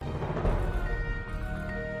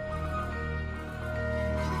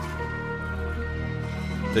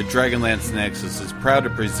the Dragonlance Nexus is proud to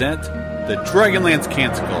present the Dragonlance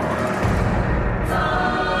Canticle.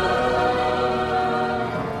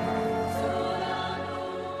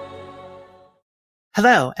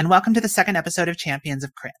 Hello, and welcome to the second episode of Champions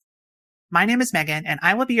of Krynn. My name is Megan, and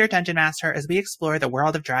I will be your Dungeon Master as we explore the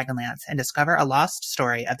world of Dragonlance and discover a lost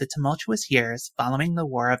story of the tumultuous years following the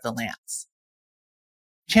War of the Lance.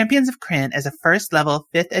 Champions of Krynn is a first-level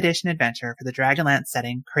 5th edition adventure for the Dragonlance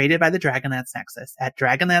setting created by the Dragonlance Nexus at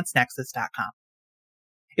dragonlancenexus.com.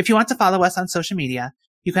 If you want to follow us on social media,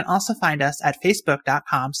 you can also find us at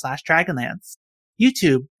facebook.com/dragonlance,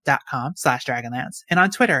 youtube.com/dragonlance, and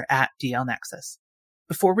on Twitter at DLNexus.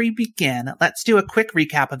 Before we begin, let's do a quick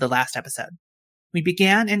recap of the last episode. We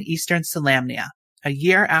began in Eastern Solamnia, a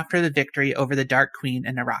year after the victory over the Dark Queen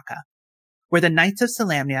in Naraka, where the Knights of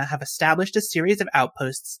Solamnia have established a series of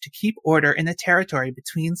outposts to keep order in the territory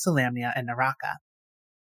between Solamnia and Naraka.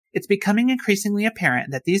 It's becoming increasingly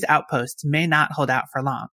apparent that these outposts may not hold out for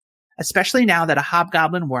long, especially now that a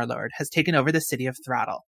hobgoblin warlord has taken over the city of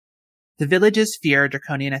Throttle. The villages fear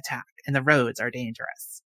draconian attack, and the roads are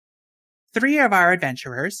dangerous. 3 of our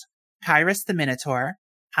adventurers, Kyrus the Minotaur,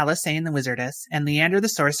 Alysain the Wizardess, and Leander the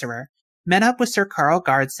Sorcerer, met up with Sir Carl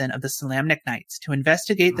Gardson of the Solamnic Knights to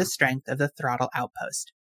investigate the strength of the Throttle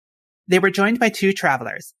outpost. They were joined by 2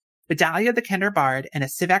 travelers, Vidalia the Kender Bard and a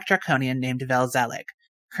Sivak Draconian named Velzelig,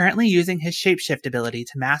 currently using his shapeshift ability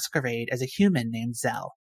to masquerade as a human named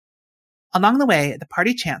Zell. Along the way, the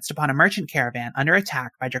party chanced upon a merchant caravan under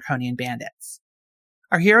attack by Draconian bandits.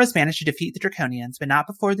 Our heroes managed to defeat the Draconians, but not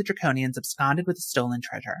before the Draconians absconded with the stolen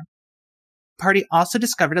treasure. The party also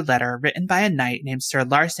discovered a letter written by a knight named Sir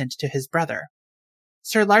Larsent to his brother.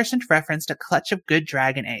 Sir Larsent referenced a clutch of good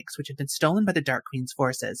dragon eggs which had been stolen by the Dark Queen's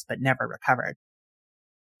forces, but never recovered.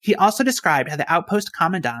 He also described how the outpost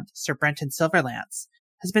commandant, Sir Brenton Silverlance,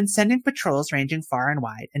 has been sending patrols ranging far and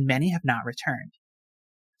wide, and many have not returned.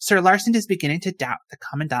 Sir Larsent is beginning to doubt the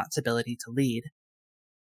commandant's ability to lead.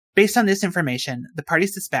 Based on this information, the party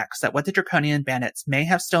suspects that what the Draconian bandits may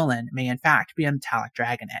have stolen may in fact be a metallic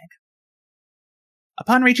dragon egg.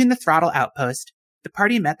 Upon reaching the Throttle outpost, the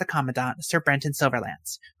party met the commandant, Sir Brenton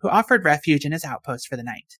Silverlance, who offered refuge in his outpost for the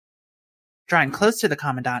night. Drawing close to the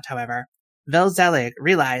commandant, however, Velzelig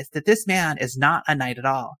realized that this man is not a knight at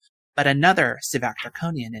all, but another Sivak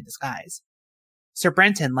Draconian in disguise. Sir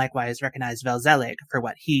Brenton likewise recognized Velzelig for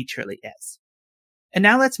what he truly is. And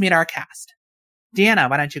now let's meet our cast. Deanna,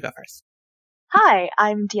 why don't you go first? Hi,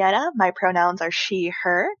 I'm Deanna. My pronouns are she,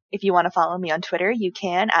 her. If you want to follow me on Twitter, you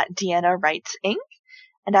can at Deanna Writes Inc.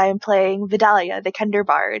 And I am playing Vidalia, the Kender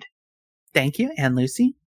Bard. Thank you. And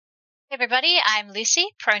Lucy? Hey everybody, I'm Lucy,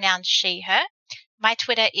 pronouns she, her. My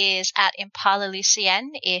Twitter is at ImpalaLucienne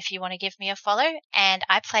if you want to give me a follow, and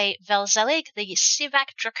I play Velzelig, the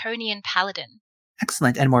Sivak Draconian Paladin.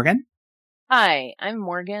 Excellent. And Morgan? Hi, I'm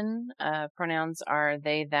Morgan. Pronouns are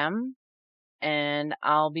they, them, and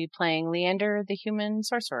I'll be playing Leander, the Human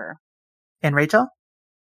Sorcerer. And Rachel?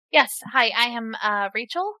 Yes. Hi, I am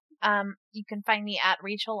Rachel. You can find me at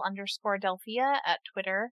Rachel_Delphia at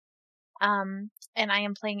Twitter. And I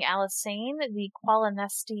am playing Alysain, the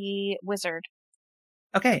Qualinesti Wizard.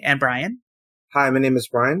 Okay, and Brian? Hi, my name is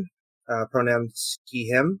Brian. Pronouns he,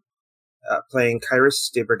 him. Playing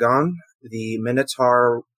Kyrus de Bragon, the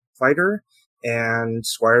Minotaur fighter and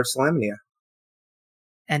Squire of Solamnia.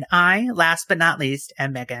 And I, last but not least,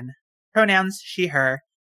 am Megan. Pronouns she, her.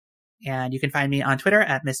 And you can find me on Twitter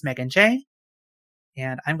at Miss Megan J.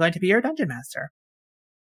 And I'm going to be your Dungeon Master.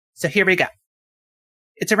 So here we go.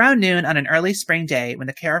 It's around noon on an early spring day when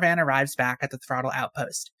the caravan arrives back at the Throttle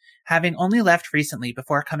outpost, having only left recently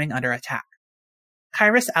before coming under attack.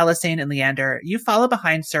 Kyrus, Alysain, and Leander, you follow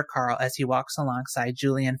behind Sir Carl as he walks alongside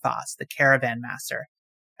Julian Foss, the caravan master,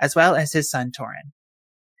 as well as his son Torin.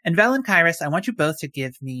 And Vel and Kyrus, I want you both to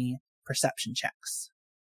give me perception checks.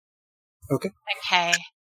 Okay. Okay.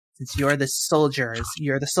 Since you're the soldiers,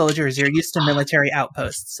 you're used to military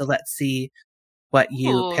outposts, so let's see what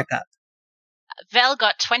you pick up. Vel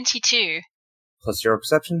got 22. Plus 0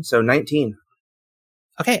 perception, so 19.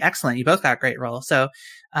 Okay, excellent. You both got great rolls. So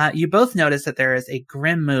you both notice that there is a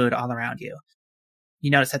grim mood all around you.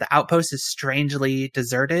 You notice that the outpost is strangely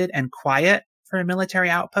deserted and quiet for a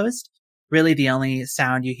military outpost. Really, the only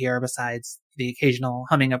sound you hear besides the occasional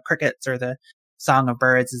humming of crickets or the song of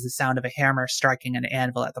birds is the sound of a hammer striking an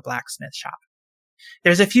anvil at the blacksmith shop.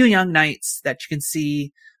 There's a few young knights that you can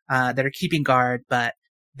see that are keeping guard, but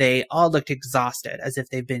they all looked exhausted, as if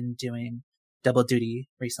they've been doing double duty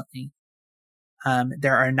recently.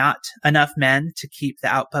 There are not enough men to keep the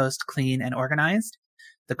outpost clean and organized.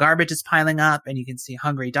 The garbage is piling up, and you can see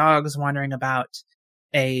hungry dogs wandering about.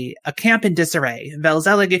 a camp in disarray.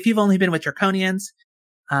 Velzelig, if you've only been with Draconians,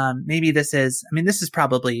 maybe this is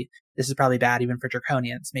probably bad even for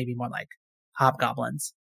Draconians, maybe more like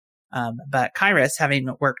hobgoblins. But Kyrus, having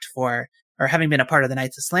been a part of the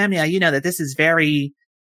Knights of Solamnia, you know that this is very,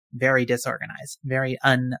 very disorganized, very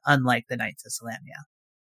unlike the Knights of Solamnia.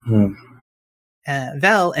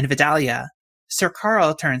 Vel and Vidalia, Sir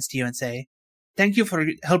Carl turns to you and say, "Thank you for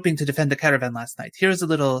helping to defend the caravan last night. Here's a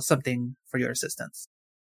little something for your assistance."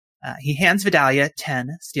 He hands Vidalia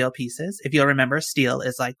 10 steel pieces. If you'll remember, steel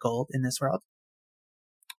is like gold in this world.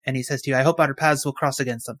 And he says to you, "I hope our paths will cross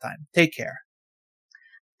again sometime. Take care."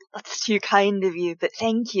 That's too kind of you, but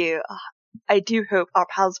thank you. I do hope our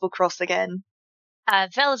paths will cross again.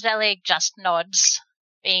 Velzelig just nods,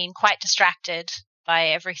 being quite distracted by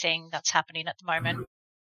everything that's happening at the moment.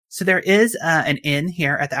 So there is an inn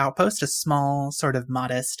here at the outpost, a small, sort of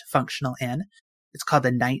modest, functional inn. It's called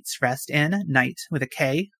the Knight's Rest Inn, Knight with a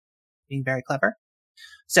K, being very clever.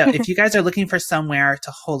 So if you guys are looking for somewhere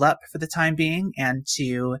to hole up for the time being and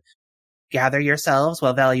to gather yourselves,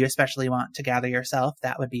 well, Vel, you especially want to gather yourself,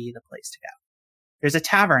 that would be the place to go. There's a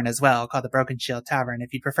tavern as well called the Broken Shield Tavern.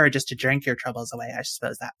 If you'd prefer just to drink your troubles away, I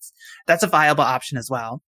suppose that's a viable option as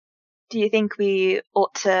well. Do you think we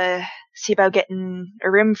ought to see about getting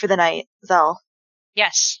a room for the night, Zel?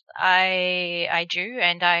 Yes, I do,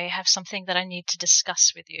 and I have something that I need to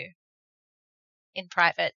discuss with you in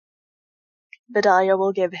private. Vidalia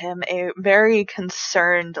will give him a very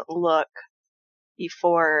concerned look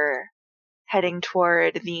before heading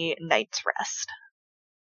toward the Knight's Rest.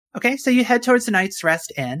 Okay, so you head towards the Knight's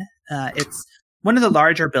Rest Inn. It's one of the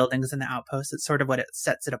larger buildings in the outpost. It's sort of what it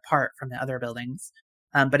sets it apart from the other buildings.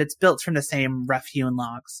 But it's built from the same rough-hewn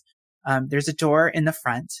logs. There's a door in the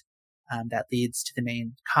front that leads to the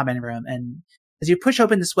main common room. And as you push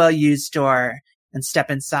open this well-used door and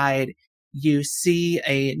step inside, you see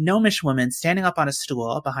a gnomish woman standing up on a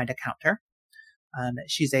stool behind a counter.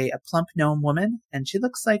 She's a plump gnome woman, and she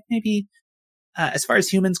looks like maybe, as far as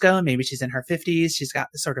humans go, maybe she's in her 50s. She's got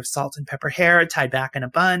the sort of salt and pepper hair tied back in a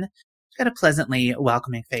bun. She's got a pleasantly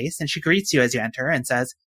welcoming face, and she greets you as you enter and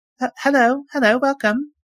says, Hello,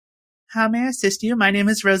 welcome. How may I assist you? My name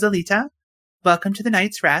is Rosalita. Welcome to the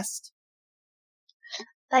Knight's Rest.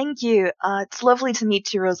 Thank you. It's lovely to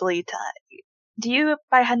meet you, Rosalita. Do you,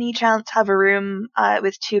 by any chance, have a room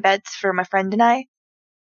with 2 beds for my friend and I?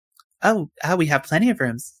 Oh, we have plenty of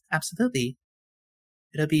rooms. Absolutely.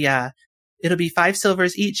 It'll be 5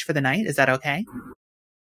 silvers each for the night. Is that okay?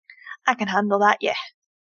 I can handle that, yeah.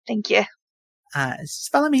 Thank you. Just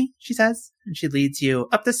follow me, she says, and she leads you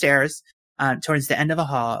up the stairs towards the end of a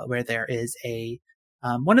hall where there is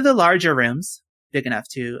one of the larger rooms, big enough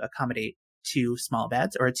to accommodate 2 small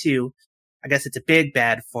beds, or 2. I guess it's a big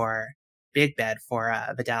bed for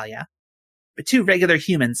Vidalia, but 2 regular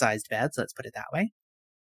human-sized beds. Let's put it that way.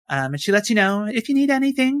 And she lets you know if you need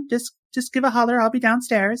anything, just give a holler. I'll be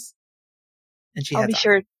downstairs. And she. I'll be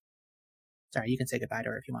sure. Sorry, you can say goodbye to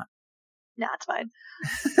her if you want. Nah, it's fine.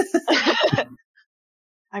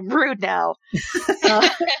 I'm rude now.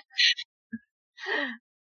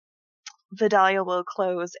 Vidalia will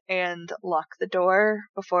close and lock the door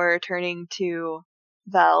before turning to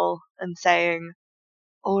Vel and saying,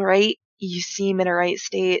 "All right, you seem in a right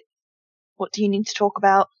state. What do you need to talk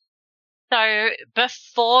about?" So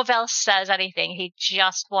before Vel says anything, he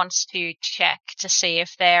just wants to check to see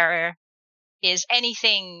if there is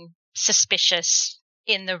anything suspicious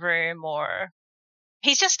in the room, or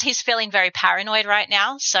he's feeling very paranoid right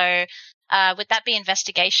now. So would that be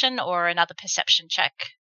investigation or another perception check?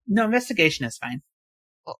 No, investigation is fine.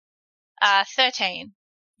 Cool. 13.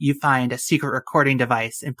 You find a secret recording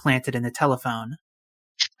device implanted in the telephone.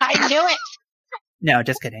 I knew it. No,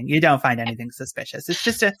 just kidding. You don't find anything suspicious. It's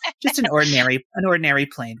just an ordinary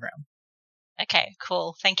plain room. Okay,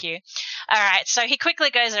 cool. Thank you. All right. So he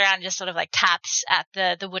quickly goes around and just sort of like taps at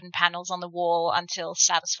the wooden panels on the wall until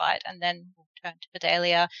satisfied, and then we'll turn to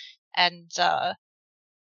Vidalia. And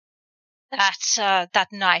that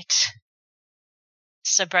night,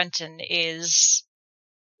 Sir Brenton is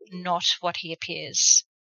not what he appears.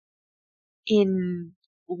 In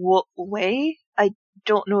what way? I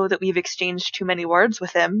don't know that we've exchanged too many words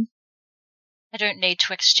with him. I don't need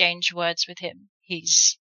to exchange words with him.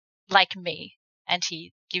 He's like me, and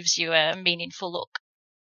he gives you a meaningful look.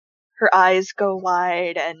 Her eyes go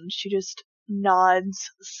wide, and she just nods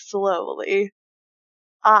slowly.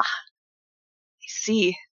 Ah, I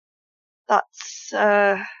see. That's,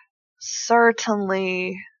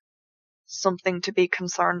 certainly something to be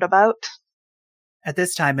concerned about. At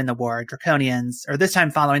this time in the war, this time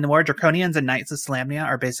following the war, Draconians and Knights of Solamnia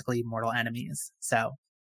are basically mortal enemies. So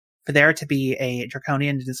for there to be a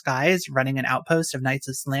draconian in disguise running an outpost of Knights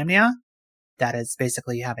of Solamnia that is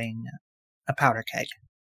basically having a powder keg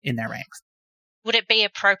in their ranks. Would it be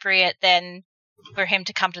appropriate then for him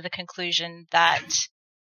to come to the conclusion that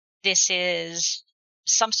this is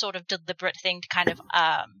some sort of deliberate thing to kind of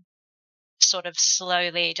sort of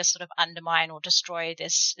slowly just sort of undermine or destroy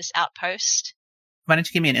this outpost? Why don't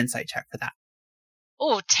you give me an insight check for that?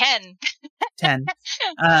 Oh, 10. 10.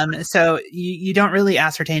 So you don't really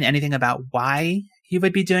ascertain anything about why he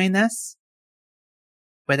would be doing this,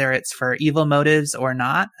 whether it's for evil motives or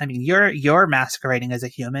not. I mean, you're masquerading as a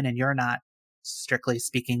human and you're not, strictly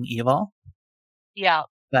speaking, evil. Yeah.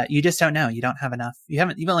 But you just don't know. You don't have enough.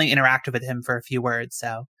 You've only interacted with him for a few words,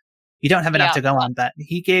 so you don't have enough to go on. But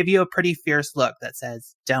he gave you a pretty fierce look that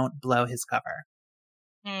says, don't blow his cover.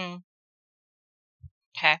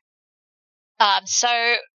 Okay.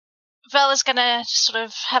 So Vel is gonna sort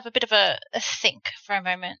of have a bit of a think for a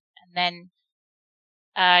moment, and then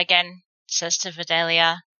again says to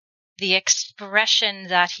Vidalia, the expression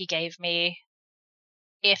that he gave me,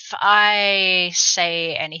 if I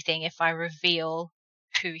say anything, if I reveal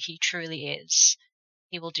who he truly is,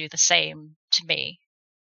 he will do the same to me.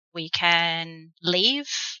 We can leave,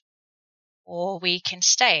 or we can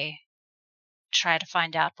stay, try to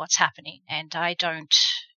find out what's happening, and I don't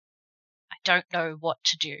know what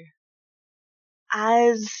to do.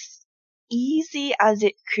 As easy as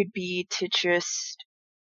it could be to just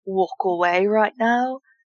walk away right now,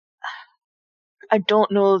 I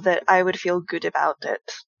don't know that I would feel good about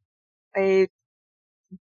it. I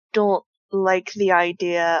don't like the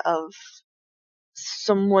idea of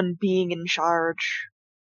someone being in charge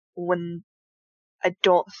when I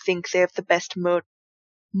don't think they have the best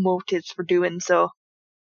motives for doing so.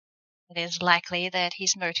 It is likely that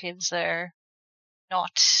his motives are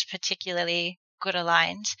not particularly good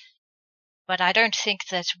aligned, but I don't think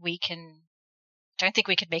we can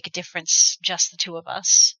make a difference, just the two of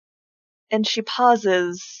us. And she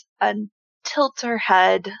pauses and tilts her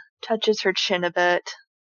head, touches her chin a bit.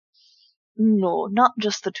 No, not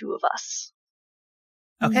just the two of us.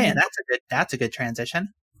 Okay, and that's a good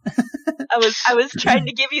transition. I was trying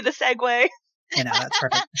to give you the segue. You know, that's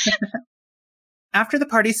perfect. After the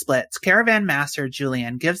party splits, Caravan Master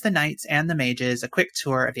Julian gives the knights and the mages a quick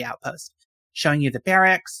tour of the outpost, showing you the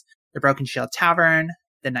barracks, the Broken Shield Tavern,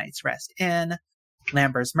 the Knights Rest Inn,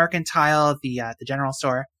 Lamber's Mercantile, the general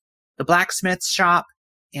store, the blacksmith's shop,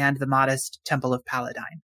 and the modest Temple of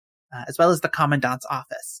Paladine, as well as the Commandant's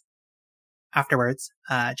office. Afterwards,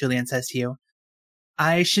 Julian says to you,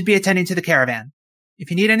 I should be attending to the caravan. If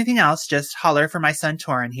you need anything else, just holler for my son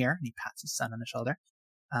Torin here. And he pats his son on the shoulder.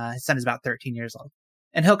 His son is about 13 years old.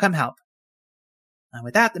 And he'll come help.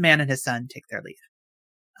 With that, the man and his son take their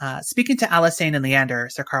leave. Speaking to Alisane and Leander,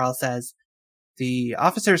 Sir Carl says, the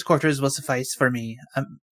officers' quarters will suffice for me. I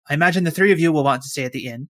imagine the three of you will want to stay at the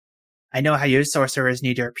inn. I know how you sorcerers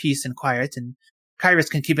need your peace and quiet, and Kyrus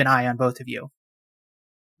can keep an eye on both of you.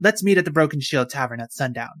 Let's meet at the Broken Shield Tavern at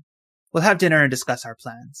sundown. We'll have dinner and discuss our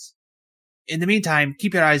plans. In the meantime,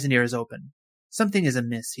 keep your eyes and ears open. Something is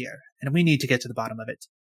amiss here, and we need to get to the bottom of it.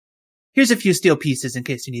 Here's a few steel pieces in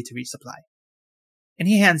case you need to resupply. And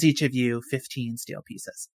he hands each of you 15 steel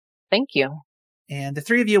pieces. Thank you. And the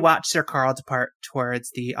three of you watch Sir Carl depart towards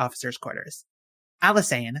the officers' quarters.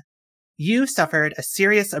 Alisane, you suffered a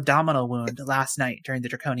serious abdominal wound last night during the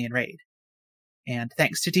Draconian raid. And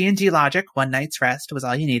thanks to D&D logic, one night's rest was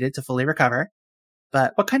all you needed to fully recover.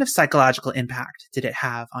 But what kind of psychological impact did it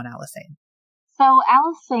have on Alisane? So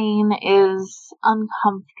Alisane is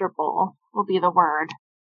uncomfortable, will be the word.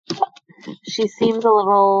 She seems a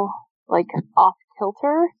little, off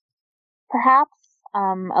kilter, perhaps,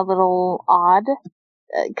 a little odd,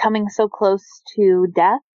 coming so close to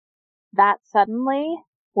death. That suddenly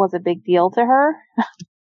was a big deal to her.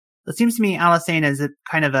 It seems to me Alisane is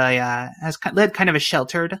has led kind of a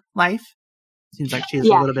sheltered life. Seems like she's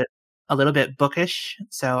a little bit bookish,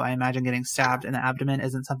 so I imagine getting stabbed in the abdomen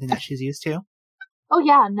isn't something that she's used to. Oh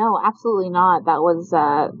yeah, no, absolutely not. That was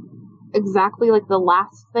exactly the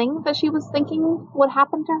last thing that she was thinking would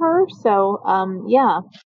happen to her. So, yeah.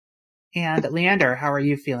 And Leander, how are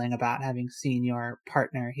you feeling about having seen your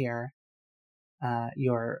partner here,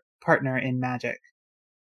 your partner in magic,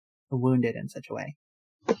 wounded in such a way?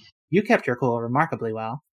 You kept your cool remarkably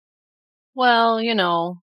well. Well,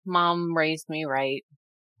 Mom raised me right.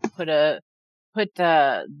 Put the how do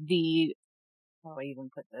I even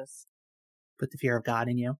put this? Put the fear of God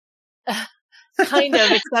in you. Kind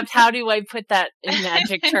of, except how do I put that in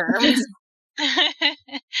magic terms?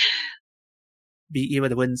 Beat you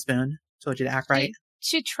with a wooden spoon. Told you to act right.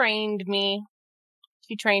 She trained me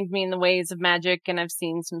She trained me in the ways of magic, and I've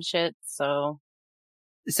seen some shit, so...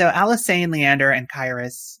 So Alisane, Leander, and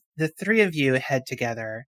Kyrus, the three of you head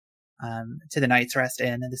together to the Night's Rest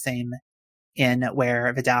Inn, the same inn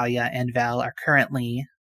where Vidalia and Vel are currently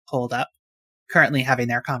holed up, currently having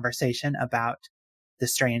their conversation about the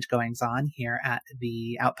strange goings-on here at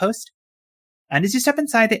the outpost. And as you step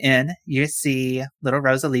inside the inn, you see little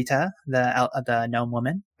Rosalita, the gnome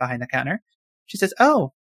woman behind the counter. She says,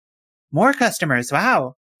 "Oh, more customers.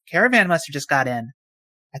 Wow. Caravan must have just got in.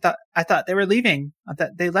 I thought they were leaving. I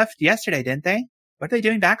thought they left yesterday, didn't they? What are they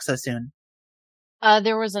doing back so soon?"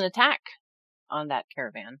 There was an attack on that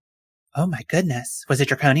caravan. Oh my goodness. Was it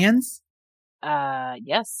Draconians?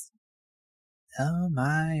 Yes. Oh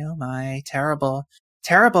my. Terrible.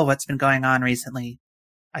 Terrible what's been going on recently.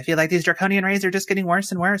 I feel like these Draconian raids are just getting worse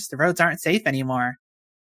and worse. The roads aren't safe anymore.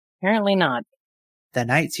 Apparently not. The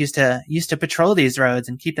knights used to patrol these roads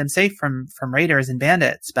and keep them safe from raiders and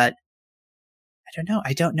bandits, but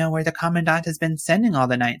I don't know where the Commandant has been sending all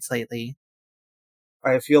the knights lately.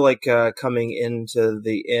 I feel like coming into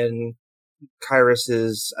the inn, Kyrus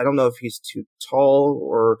is, I don't know if he's too tall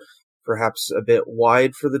or perhaps a bit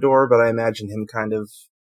wide for the door, but I imagine him kind of,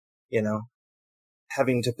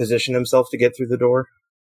 having to position himself to get through the door.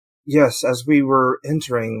 Yes, as we were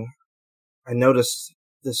entering, I noticed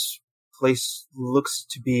this place looks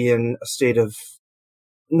to be in a state of,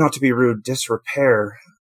 not to be rude, disrepair,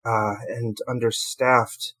 and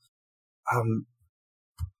understaffed.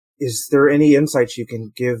 Is there any insight you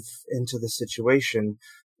can give into the situation?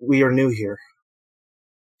 We are new here.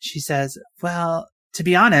 She says, "Well, to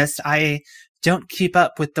be honest, I don't keep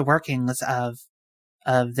up with the workings of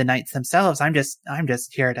the knights themselves. I'm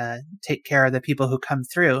just here to take care of the people who come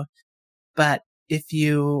through. But if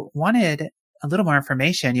you wanted a little more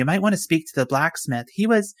information, you might want to speak to the blacksmith. He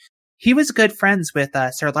was good friends with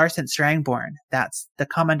Sir Larson Strangborn. That's the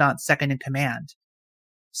Commandant's second in command.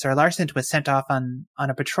 Sir Larson was sent off on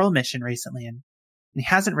a patrol mission recently, and he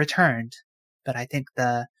hasn't returned. But I think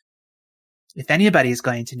if anybody's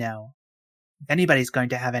going to know, if anybody's going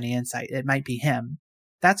to have any insight, it might be him.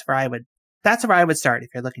 That's where I would start if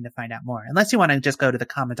you're looking to find out more. Unless you want to just go to the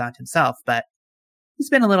Commandant himself, but he's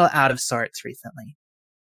been a little out of sorts recently."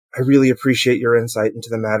 I really appreciate your insight into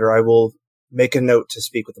the matter. I will make a note to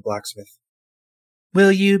speak with the blacksmith.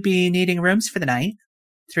 Will you be needing rooms for the night?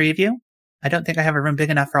 3 of you? I don't think I have a room big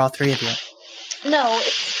enough for all 3 of you. No,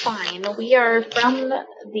 it's fine. We are from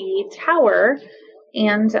the tower,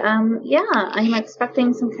 and I'm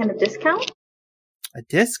expecting some kind of discount. A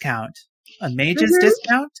discount? A mage's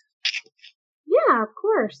discount? Yeah, of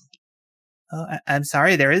course. Oh, I'm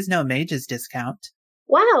sorry, there is no mage's discount.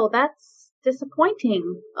 Wow, that's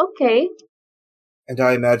disappointing. Okay. And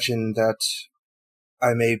I imagine that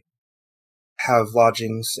I may have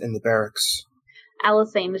lodgings in the barracks.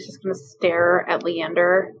 Alisane is just going to stare at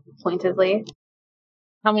Leander pointedly.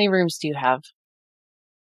 How many rooms do you have?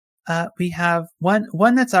 We have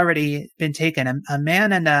one that's already been taken. A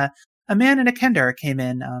man and a kender came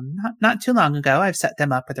in not too long ago. I've set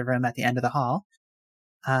them up with a room at the end of the hall.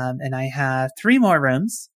 And I have 3 more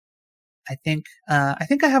rooms. I think I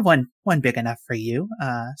have one big enough for you,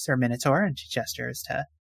 Sir Minotaur. And she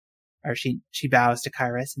bows to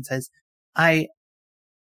Kyrus and says, I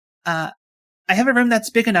have a room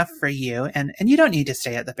that's big enough for you, and you don't need to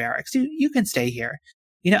stay at the barracks. You can stay here.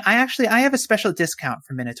 I have a special discount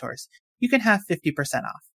for Minotaurs. You can have 50%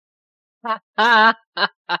 off.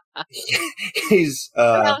 He's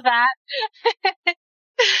I love that.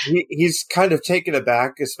 he's kind of taken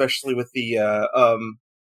aback, especially with the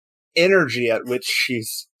energy at which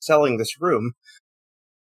she's selling this room.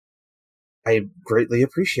 I greatly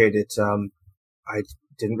appreciate it. I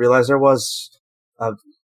didn't realize there was a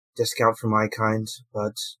discount for my kind,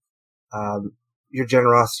 but your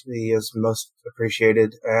generosity is most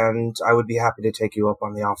appreciated, and I would be happy to take you up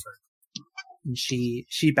on the offer. And she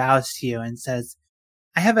bows to you and says,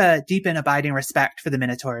 "I have a deep and abiding respect for the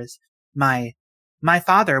Minotaurs. My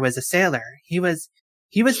father was a sailor. He was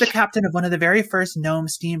the captain of one of the very first gnome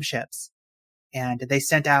steamships, and they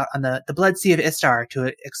sent out on the Blood Sea of Istar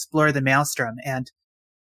to explore the Maelstrom, and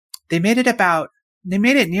they made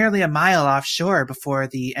it nearly a mile offshore before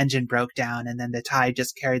the engine broke down, and then the tide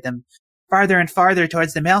just carried them farther and farther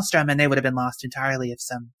towards the Maelstrom, and they would have been lost entirely if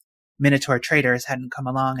some Minotaur traders hadn't come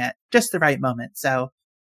along at just the right moment. So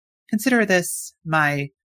consider this my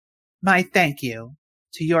thank you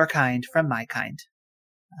to your kind from my kind."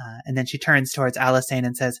 And then she turns towards Alisane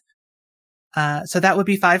and says, "So that would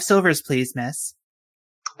be 5 silvers, please, miss."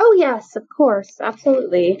 Oh, yes, of course.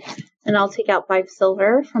 Absolutely. And I'll take out 5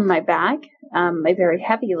 silver from my bag, my very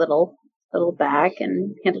heavy little bag,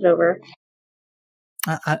 and hand it over.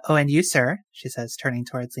 Oh, and you, sir, she says, turning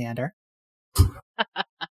towards Leander.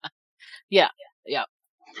 Yeah.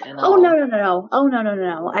 And Oh, no. Oh,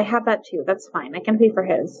 no. I have that too. That's fine. I can pay for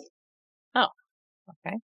his. Oh,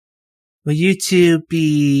 okay. Will you two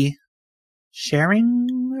be sharing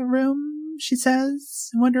a room, she says,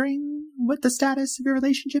 wondering what the status of your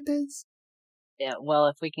relationship is? Yeah, well,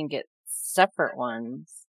 if we can get separate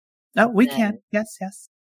ones. Oh, we can. Yes.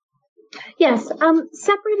 Yes,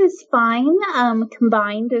 separate is fine.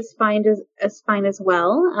 Combined is fine as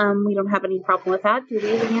well. We don't have any problem with that, do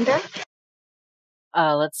we, Leander?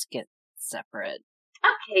 Let's get separate.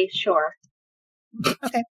 Okay, sure.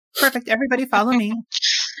 Okay, perfect. Everybody follow me.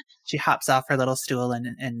 She hops off her little stool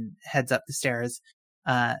and heads up the stairs.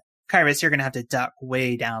 Kairos, you're going to have to duck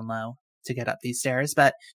way down low to get up these stairs,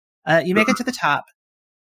 but you make it to the top.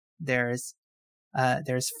 There's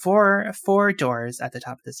four doors at the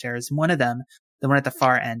top of the stairs. One of them, the one at the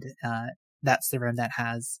far end, that's the room that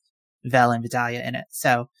has Vel and Vidalia in it.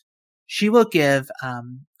 So she will give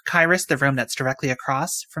Kairos the room that's directly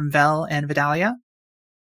across from Vel and Vidalia.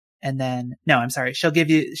 And then, no, I'm sorry. She'll give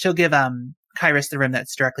Kairos the room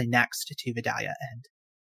that's directly next to Vidalia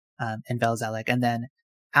and Vel Zelig. And then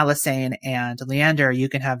Alisane and Leander, you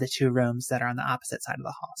can have the two rooms that are on the opposite side of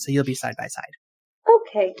the hall. So you'll be side by side.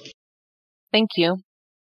 Okay. Thank you.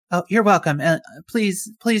 Oh, you're welcome. Please,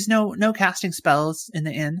 no casting spells in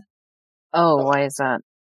the inn. Oh, why is that?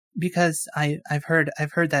 Because I've heard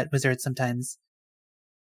that wizards sometimes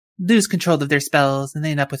lose control of their spells and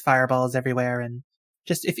they end up with fireballs everywhere. And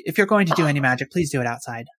just if you're going to do any magic, please do it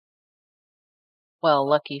outside. Well,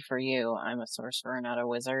 lucky for you, I'm a sorcerer, not a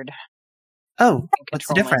wizard. Oh, what's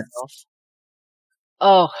the difference? Myself.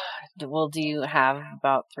 Oh, well, do you have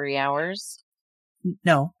about 3 hours?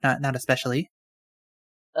 No, not especially.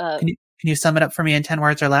 Can you sum it up for me in 10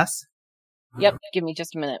 words or less? Yep, give me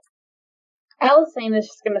just a minute. Alisane is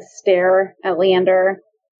just going to stare at Leander,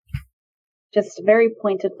 just very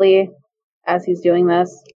pointedly as he's doing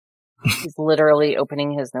this. He's literally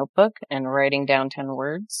opening his notebook and writing down 10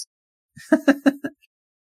 words.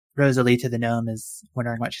 Rosalie to the gnome is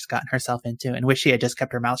wondering what she's gotten herself into and wish she had just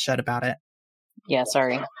kept her mouth shut about it. Yeah,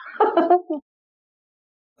 sorry.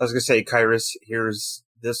 I was going to say, Kairos hears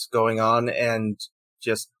this going on and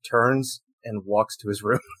just turns and walks to his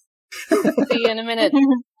room. See you in a minute.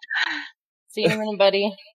 See you in a minute,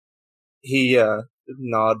 buddy. He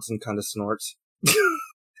nods and kind of snorts.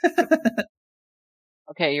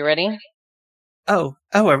 Okay, you ready? Oh,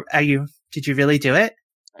 are you? Did you really do it?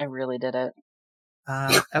 I really did it.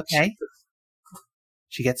 Okay.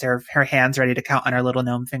 She gets her hands ready to count on her little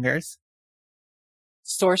gnome fingers.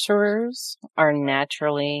 Sorcerers are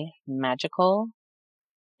naturally magical,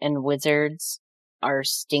 and wizards are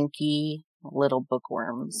stinky little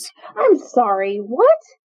bookworms. I'm sorry, what?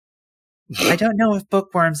 I don't know if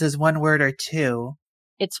bookworms is one word or two.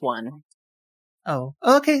 It's one. Oh,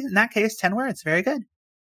 okay. In that case, 10 words. Very good.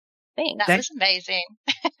 Thanks. That was amazing.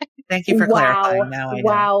 Thank you for clarifying. Now I know.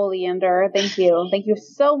 Wow, Leander. Thank you. Thank you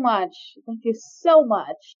so much. Thank you so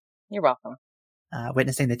much. You're welcome.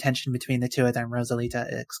 Witnessing the tension between the two of them, Rosalita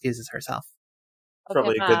excuses herself.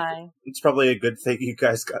 Okay, It's probably a good thing you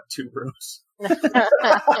guys got two rooms. Yeah.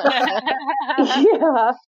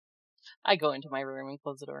 I go into my room and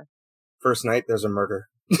close the door. First night, there's a murder.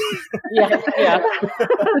 Yeah.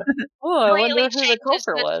 Oh, I wonder who the changes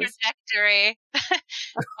culprit the was. Trajectory.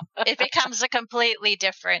 It becomes a completely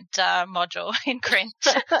different module in Grint.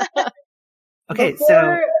 Okay,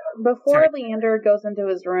 before Leander goes into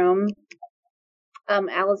his room,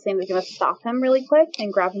 Alisane is going to stop him really quick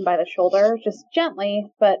and grab him by the shoulder, just gently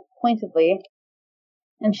but pointedly.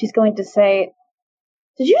 And she's going to say,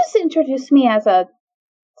 "Did you just introduce me as a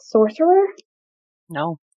sorcerer?"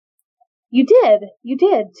 No. You did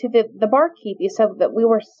to the barkeep. You said that we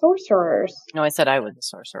were sorcerers. No, I said I was a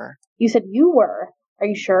sorcerer. You said you were. Are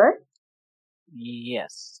you sure?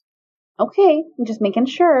 Yes. Okay, I'm just making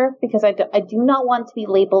sure because I do not want to be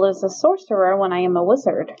labeled as a sorcerer when I am a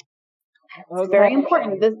wizard. It's very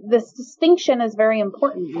important. This distinction is very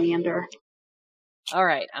important, Leander. All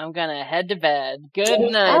right, I'm gonna head to bed. Good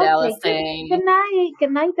night, Alisane. Good night.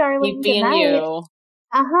 Good night, darling. Keep being you.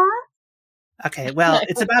 Uh-huh. Okay, well,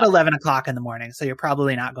 it's about 11 o'clock in the morning, so you're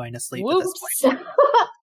probably not going to sleep at this point.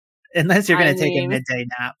 Unless you're going to take a midday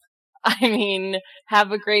nap. I mean,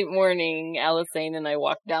 have a great morning, Alisane, and I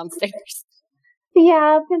walk downstairs.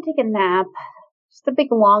 Yeah, I'm going to take a nap. Just a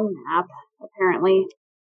big long nap, apparently.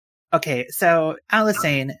 Okay, so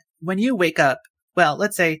Alisane, when you wake up, well,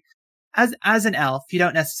 let's say, as an elf, you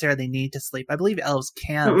don't necessarily need to sleep. I believe elves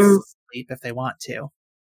can sleep if they want to.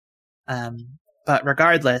 But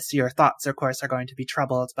regardless, your thoughts, of course, are going to be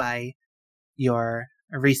troubled by your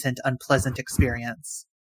recent unpleasant experience.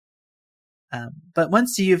 But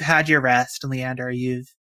once you've had your rest, Leander,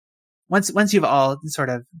 once you've all sort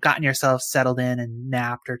of gotten yourself settled in and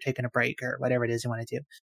napped or taken a break or whatever it is you want to do,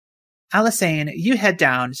 Alyssane, you head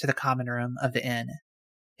down to the common room of the inn,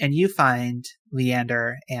 and you find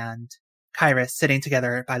Leander and Kyrus sitting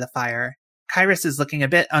together by the fire. Kyrus is looking a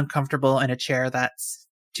bit uncomfortable in a chair that's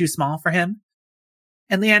too small for him.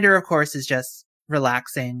 And Leander, of course, is just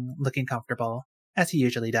relaxing, looking comfortable, as he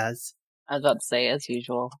usually does. I was about to say, as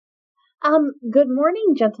usual. Good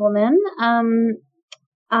morning, gentlemen.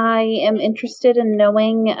 I am interested in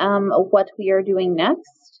knowing what we are doing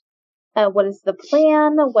next. What is the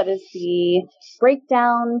plan? What is the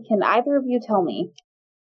breakdown? Can either of you tell me?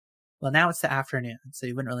 Well, now it's the afternoon, so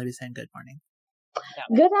you wouldn't really be saying good morning.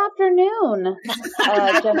 Good afternoon,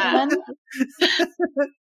 gentlemen.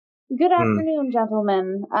 Good afternoon,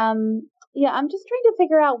 gentlemen. Yeah, I'm just trying to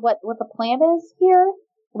figure out what the plan is here.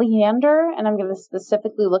 Leander, and I'm going to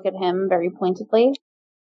specifically look at him very pointedly.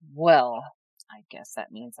 Well, I guess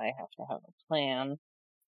that means I have to have a plan.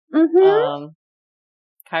 Mm-hmm.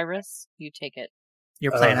 Kyrus, you take it.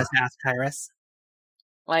 Your plan is to ask Kyrus?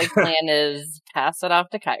 My plan is pass it off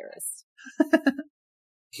to Kyrus.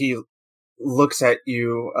 He looks at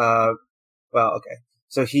you, well, okay.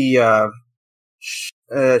 So he,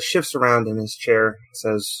 shifts around in his chair and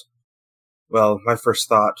says, well, my first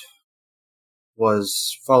thought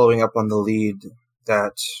was following up on the lead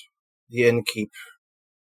that the innkeep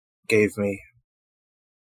gave me.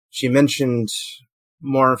 She mentioned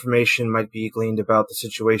more information might be gleaned about the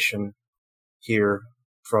situation here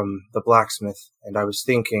from the blacksmith, and I was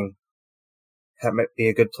thinking that might be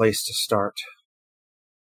a good place to start.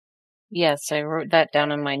 Yes, I wrote that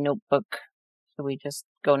down in my notebook. Should we just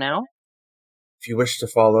go now? If you wish to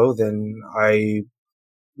follow, then I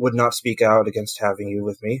would not speak out against having you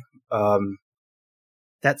with me.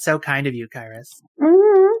 That's so kind of you, Kyrus.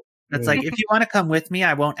 Mm-hmm. That's like, if you want to come with me,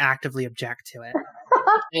 I won't actively object to it.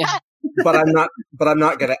 Yeah. But I'm not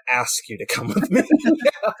going to ask you to come with me.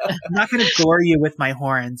 I'm not going to gore you with my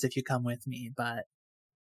horns if you come with me, but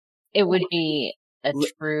It would be a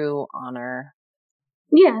true honor.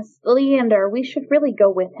 Yes, Leander, we should really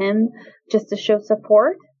go with him just to show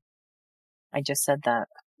support. I just said that.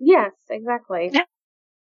 Yes, exactly.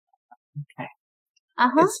 Okay.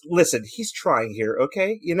 Uh-huh. Listen, he's trying here,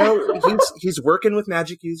 okay? You know, he's working with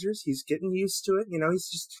magic users. He's getting used to it. You know, he's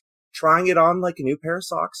just trying it on like a new pair of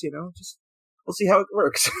socks, you know? Just, we'll see how it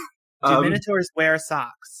works. do Minotaurs wear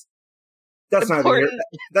socks? That's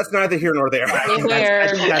neither here nor there. I think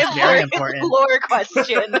that's very important. Lore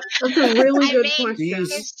question. That's a really good question.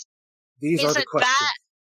 These are the questions.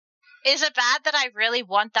 Is it bad that I really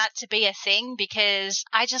want that to be a thing? Because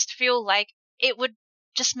I just feel like it would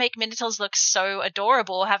just make Minotaurs look so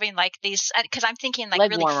adorable having like these, because I'm thinking like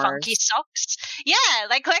leg really warmers. Funky socks. Yeah,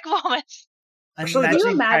 like leg warmers. I'm Actually,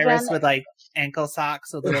 imagining imagine- Kyrus with like ankle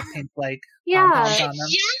socks with little pink like Yeah. pom-poms on them.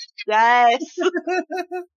 Yes.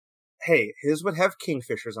 Hey, his would have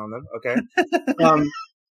kingfishers on them, okay?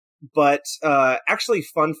 But actually,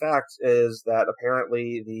 fun fact is that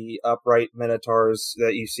apparently the upright minotaurs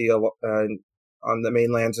that you see on the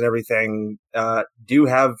mainlands and everything do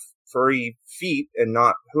have furry feet and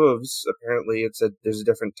not hooves. Apparently, there's a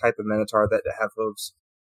different type of minotaur that have hooves.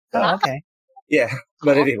 Oh, okay. Yeah,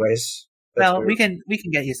 but anyways. that's Well, weird. we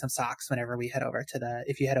can get you some socks whenever we head over to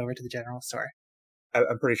if you head over to the general store.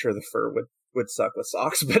 I'm pretty sure the fur would suck with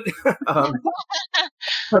socks, but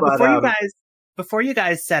But but, before you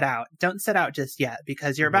guys set out, don't set out just yet,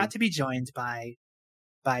 because you're about to be joined by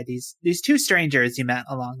these two strangers you met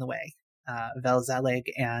along the way, Velzelig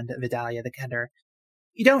and Vidalia the Kender.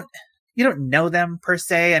 You don't know them per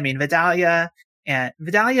se. I mean, Vidalia and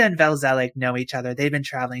Velzelig know each other. They've been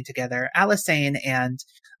traveling together. Alyssane and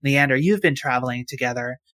Leander, you've been traveling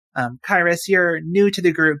together. Kyrus, you're new to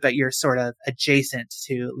the group, but you're sort of adjacent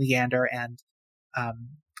to Leander and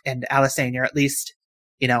Alyssane. You're at least,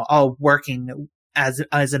 all working as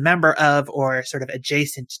a member of or sort of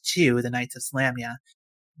adjacent to the Knights of Solamnia.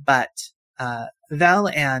 But Vel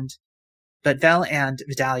and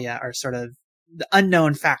Vidalia are sort of the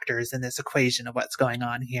unknown factors in this equation of what's going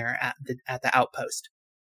on here at the outpost.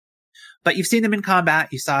 But you've seen them in combat.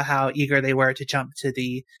 You saw how eager they were to jump to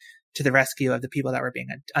the rescue of the people that were being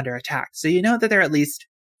under attack. So you know that they're at least,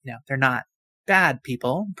 they're not bad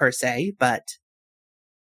people per se, but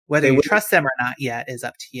whether you trust them or not yet is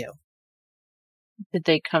up to you. Did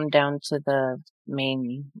they come down to the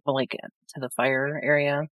main, to the fire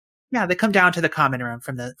area? Yeah, they come down to the common room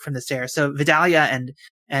from the stairs. So Vidalia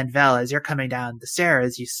and Vel, as you're coming down the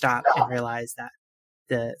stairs, you stop and realize that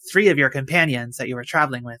the three of your companions that you were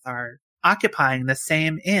traveling with are occupying the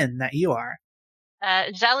same inn that you are.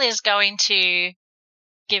 Zel is going to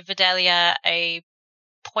give Vidalia a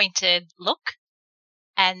pointed look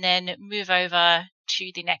and then move over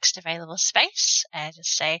to the next available space and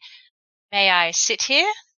just say, "May I sit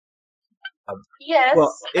here?" Yes,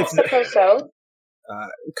 well, I suppose so.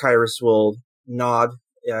 Kyrus will nod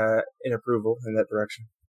in approval in that direction.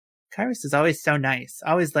 Kyrus is always so nice,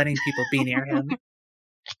 always letting people be near him.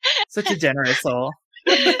 Such a generous soul.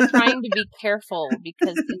 He's trying to be careful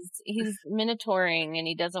because he's minotauring and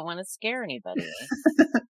he doesn't want to scare anybody.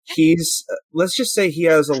 He's, let's just say he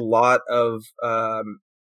has a lot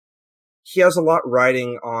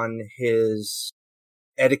riding on his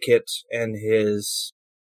etiquette and his,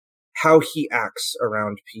 how he acts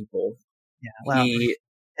around people. Yeah, well,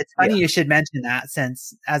 it's funny you should mention that,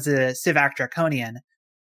 since as a Sivak Draconian,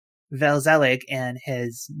 Velzelig in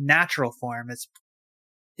his natural form is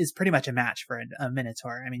pretty much a match for a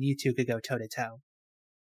Minotaur. I mean, you two could go toe to toe.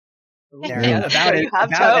 Yeah, you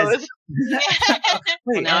have toes.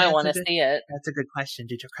 Wait, now I want to see it. That's a good question.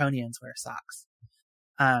 Do Draconians wear socks?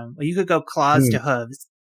 Well, you could go claws to hooves.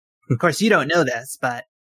 Of course, you don't know this, but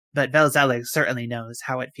Velzelig certainly knows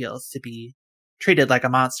how it feels to be treated like a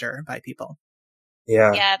monster by people.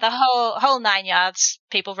 Yeah. Yeah, the whole 9 yards.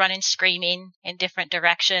 People running, screaming in different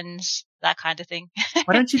directions, that kind of thing.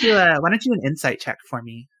 Why don't you do an insight check for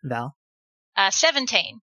me, Vel?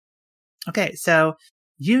 17. Okay, so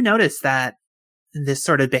you notice that this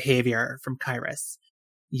sort of behavior from Kyrus.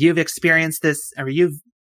 You've experienced this, or you've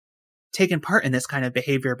taken part in this kind of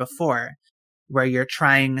behavior before, where you're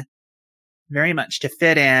trying very much to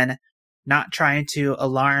fit in, not trying to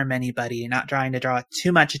alarm anybody, not trying to draw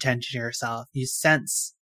too much attention to yourself. You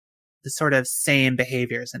sense the sort of same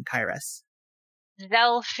behaviors in Kyrus.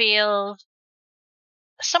 They'll feel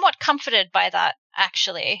somewhat comforted by that,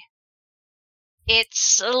 actually.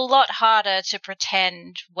 It's a lot harder to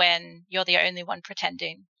pretend when you're the only one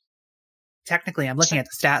pretending. Technically, I'm looking at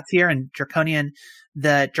the stats here, and Draconian,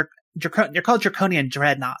 they're called Draconian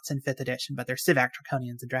Dreadnoughts in 5th edition, but they're Sivak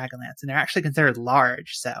Draconians in Dragonlance, and they're actually considered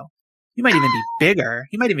large, so you might even be bigger.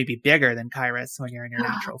 You might even be bigger than Kyrus when you're in your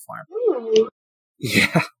natural form.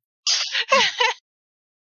 Yeah.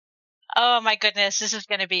 Oh my goodness, this is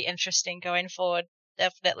going to be interesting going forward,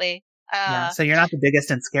 definitely. Yeah, so you're not the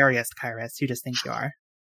biggest and scariest Kyrus, you just think you are.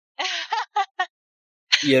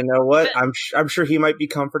 You know what? I'm sure he might be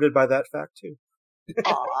comforted by that fact too.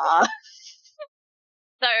 Aww.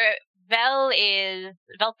 So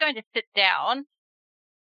Vel's going to sit down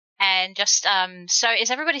and just so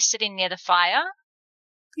is everybody sitting near the fire?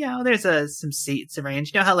 Yeah, well, there's some seats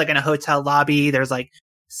arranged. You know how like in a hotel lobby there's like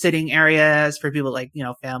sitting areas for people like, you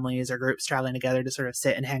know, families or groups traveling together to sort of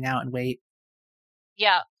sit and hang out and wait.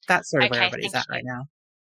 Yeah. That's sort of where everybody's at right now.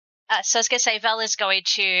 So I was going to say Vel is going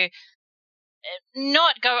to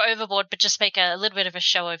not go overboard, but just make a little bit of a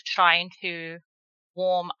show of trying to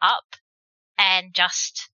warm up and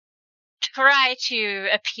just try to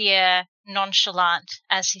appear nonchalant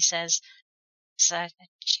as he says, "It's a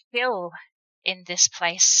chill in this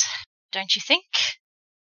place, don't you think?"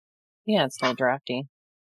 Yeah, it's a little drafty.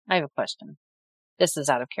 I have a question. This is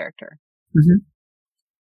out of character. Mm-hmm.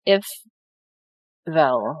 If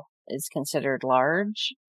Vel is considered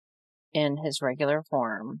large in his regular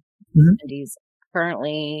form, and he's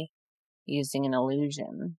currently using an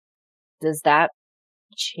illusion, does that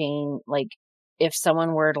change, like, if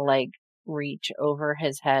someone were to, like, reach over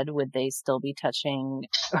his head, would they still be touching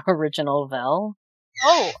original Vel?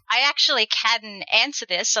 Oh, I actually can answer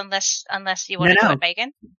this unless you want to do it,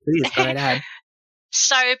 Megan. Please, go right ahead.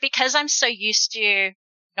 So because I'm so used to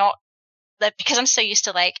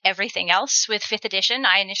like everything else with 5th edition,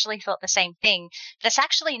 I initially thought the same thing. But it's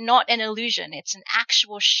actually not an illusion. It's an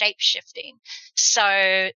actual shape-shifting. So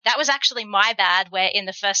that was actually my bad, where in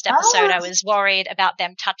the first episode I was worried about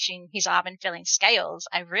them touching his arm and feeling scales.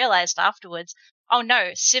 I realized afterwards, oh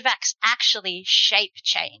no, Sivaks actually shape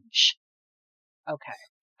change.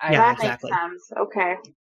 Okay. That makes sense. Okay.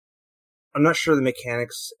 I'm not sure the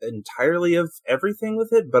mechanics entirely of everything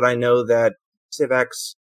with it, but I know that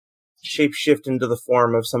Sivaks shapeshift into the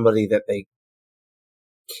form of somebody that they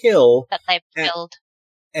kill. That they've killed.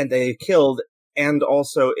 And they killed, and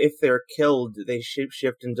also if they're killed, they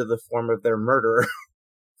shapeshift into the form of their murderer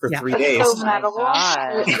for 3 days. So metal.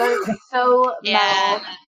 That's so metal.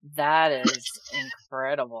 That is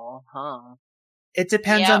incredible, huh? It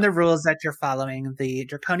depends on the rules that you're following. The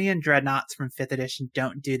Draconian Dreadnoughts from 5th edition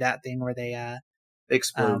don't do that thing where they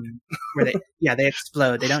explode. They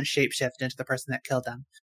explode. They don't shapeshift into the person that killed them.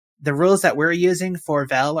 The rules that we're using for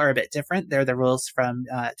Vel are a bit different. They're the rules from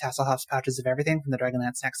Tasselhoff's Pouches of Everything from the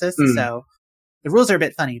Dragonlance Nexus. So The rules are a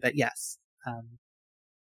bit funny, but yes.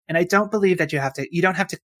 And I don't believe that you don't have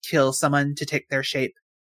to kill someone to take their shape,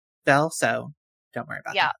 Vel, so don't worry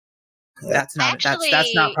about that. That's not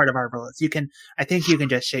that's not part of our rules. I think you can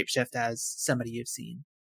just shapeshift as somebody you've seen.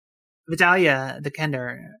 Vidalia, the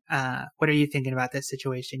Kender, what are you thinking about this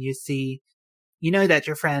situation? You know that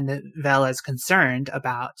your friend Vel is concerned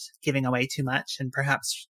about giving away too much and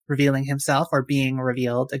perhaps revealing himself or being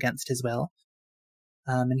revealed against his will.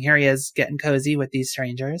 And here he is getting cozy with these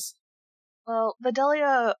strangers. Well,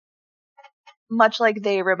 Vidalia, much like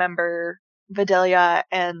they remember Vidalia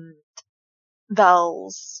and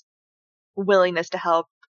Vel's willingness to help,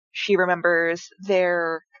 she remembers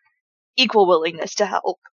their equal willingness to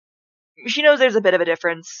help. She knows there's a bit of a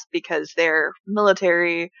difference because they're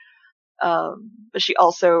military, but she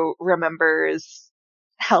also remembers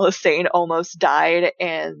Alysain almost died,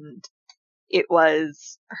 and it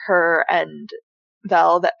was her and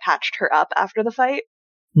Vel that patched her up after the fight.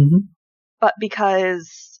 Mm-hmm. But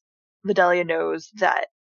because Vidalia knows that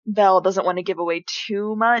Vel doesn't want to give away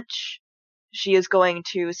too much, she is going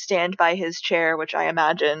to stand by his chair, which I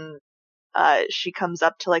imagine she comes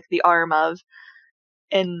up to like the arm of,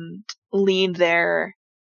 and lean there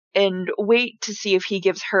and wait to see if he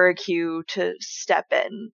gives her a cue to step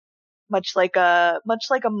in. Much like a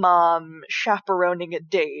mom chaperoning a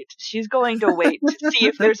date. She's going to wait to see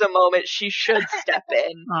if there's a moment she should step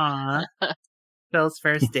in. Aww. Vel's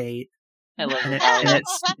first date. I love it.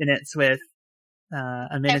 And it's with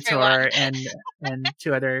a minotaur and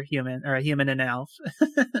two other human, or a human and an elf.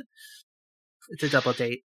 It's a double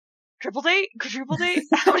date. Triple date? Quadruple date?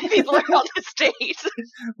 How many people are on this date?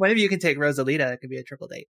 One of you can take Rosalita. It could be a triple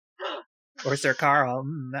date. Or Sir Carl.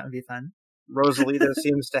 That would be fun. Rosalita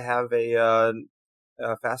seems to have a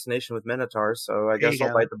fascination with minotaurs, so I guess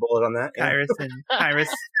I'll bite the bullet on that.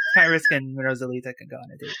 Kyrus and Rosalita can go on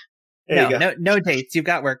a date. No dates. You've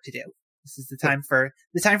got work to do. This is the time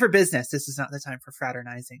for business. This is not the time for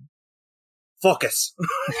fraternizing. Focus.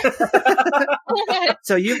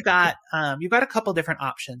 So you've got a couple different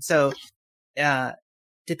options. So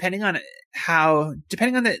depending on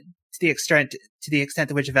the extent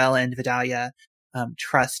to which Vel and Vidalia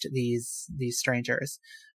trust these strangers,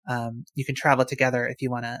 you can travel together if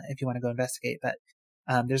you want to go investigate. But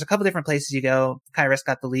there's a couple different places you go. Kyrus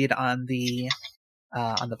got the lead on the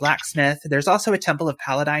blacksmith. There's also a temple of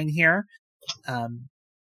Paladine here.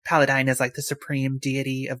 Paladine is like the supreme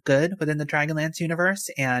deity of good within the Dragonlance universe,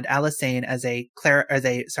 and Alysain as a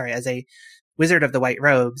wizard of the White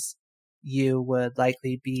Robes, you would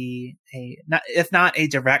likely be if not a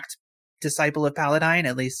direct disciple of Paladine,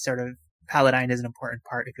 at least sort of Paladine is an important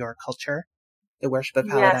part of your culture, the worship of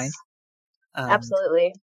Paladine. Yes,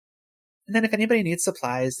 absolutely. And then if anybody needs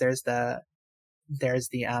supplies, there's the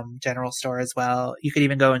general store as well. You could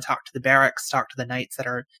even go and talk to the barracks, talk to the knights that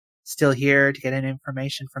are still here to get any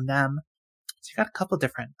information from them. So you got a couple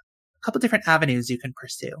different avenues you can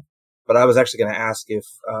pursue. But I was actually going to ask if,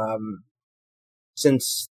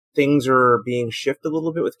 since things are being shifted a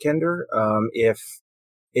little bit with Kender, if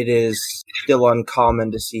it is still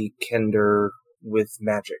uncommon to see Kender with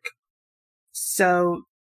magic. So,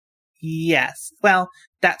 yes. Well,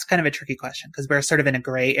 that's kind of a tricky question because we're sort of in a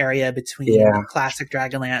gray area between classic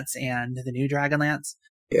Dragonlance and the new Dragonlance.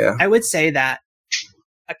 Yeah. I would say that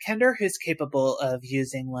a Kender who's capable of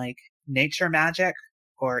using like nature magic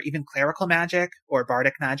or even clerical magic or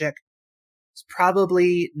bardic magic is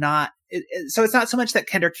probably not. So it's not so much that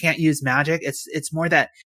Kender can't use magic. It's more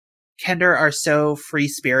that Kender are so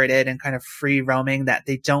free-spirited and kind of free-roaming that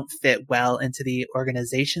they don't fit well into the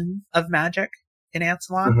organization of magic in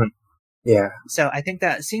Ansalon. Mm-hmm. Yeah. So I think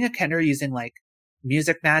that seeing a Kender using like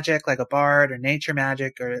music magic, like a bard, or nature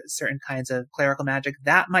magic, or certain kinds of clerical magic,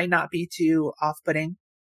 that might not be too off-putting.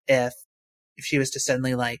 If she was to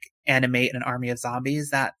suddenly like animate an army of zombies,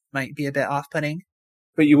 that might be a bit off-putting.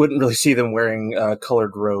 But you wouldn't really see them wearing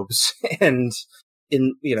colored robes and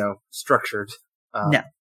structured. No.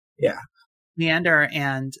 Yeah. Meander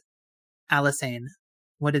and Alysain,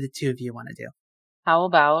 what do the two of you want to do? How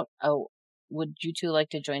about, would you two like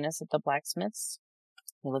to join us at the blacksmith's?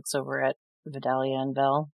 He looks over at Vidalia and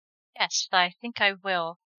Vel. Yes, I think I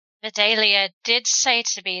will. Vidalia did say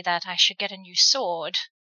to me that I should get a new sword.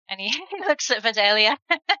 And he looks at Vidalia.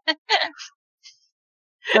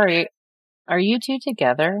 Sorry, are you two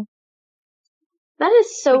together? That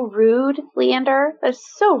is so rude, Leander. That's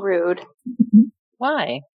so rude.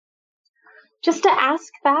 Why? Just to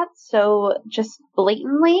ask that so just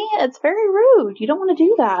blatantly, it's very rude. You don't want to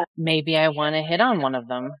do that. Maybe I want to hit on one of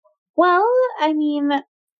them. Well, I mean,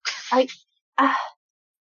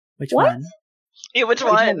 Which what? one? Yeah, which I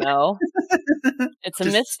one? don't know. It's a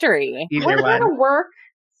mystery. We're here to work,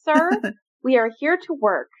 sir. We are here to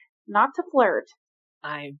work, not to flirt.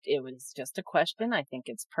 It was just a question. I think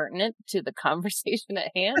it's pertinent to the conversation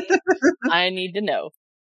at hand. I need to know.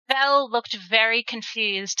 Vel looked very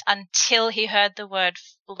confused until he heard the word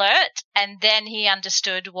flirt, and then he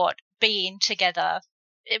understood what being together,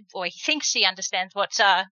 or he thinks he understands what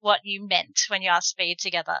you meant when you asked being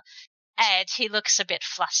together. And he looks a bit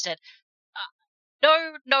flustered.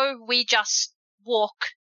 No, we just walk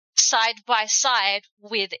side by side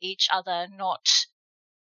with each other, not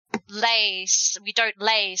we don't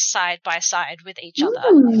lay side by side with each other.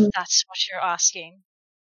 If that's what you're asking.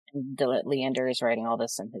 And Leander is writing all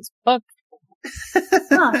this in his book.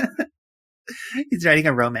 He's writing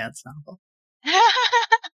a romance novel.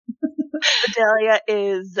 Bedelia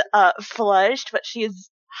is flushed, but she is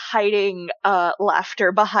hiding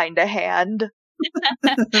laughter behind a hand.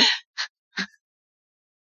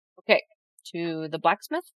 Okay, to the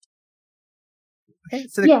blacksmith. Okay,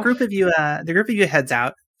 so the group of you heads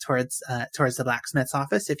out towards the blacksmith's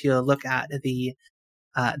office. If you look at the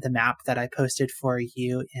map that I posted for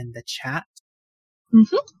you in the chat,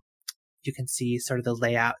 you can see sort of the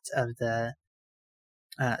layout of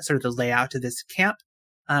this camp.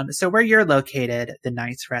 So where you're located, the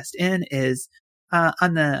Knight's Rest Inn is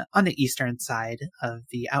on the eastern side of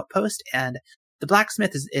the outpost, and the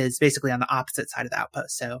blacksmith is basically on the opposite side of the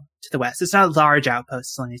outpost, so to the west. It's not a large outpost;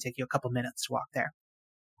 it's only take you a couple minutes to walk there.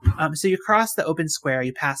 So you cross the open square,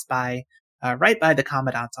 you pass by right by the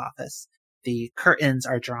commandant's office. The curtains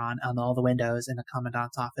are drawn on all the windows in the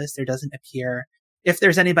commandant's office. There doesn't appear, if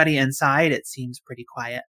there's anybody inside, it seems pretty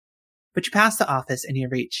quiet. But you pass the office and you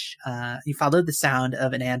follow the sound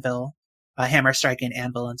of an anvil, a hammer striking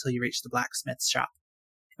anvil, until you reach the blacksmith's shop.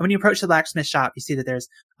 And when you approach the blacksmith shop, you see that there's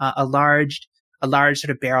a large sort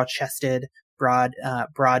of barrel-chested,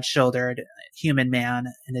 broad-shouldered human man,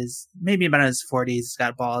 and is maybe about in his 40s. He's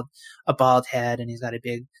got a bald head, and he's got a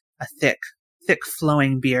thick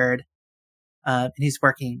flowing beard. And he's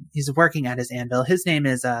working at his anvil. His name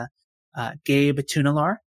is Gabe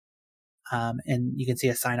Tunalor. And you can see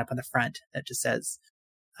a sign up on the front that just says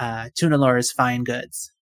Tunalor's Fine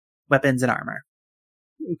Goods, Weapons and Armor.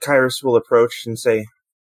 Kyrus will approach and say,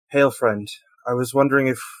 "Hail, friend. I was wondering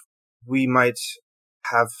if we might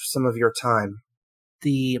have some of your time."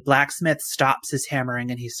 The blacksmith stops his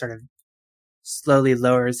hammering and he sort of slowly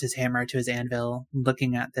lowers his hammer to his anvil,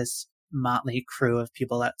 looking at this motley crew of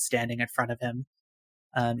people standing in front of him.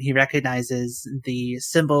 He recognizes the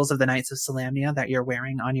symbols of the Knights of Solamnia that you're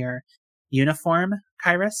wearing on your uniform,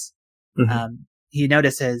 Kyrus. He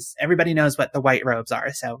notices everybody knows what the white robes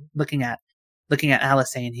are, so looking at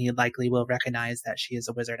Alyssane, he likely will recognize that she is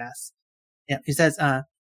a wizardess. Yeah, he says,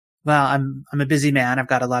 "Well, I'm a busy man. I've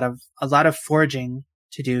got a lot of forging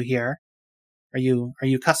to do here. Are you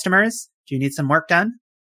customers? Do you need some work done?"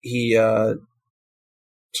 He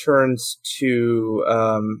turns to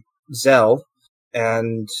Zell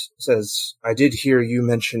and says, "I did hear you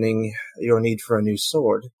mentioning your need for a new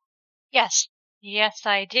sword." Yes,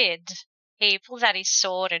 I did. He pulls out his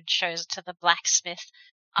sword and shows it to the blacksmith.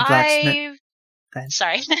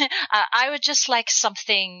 Sorry. I would just like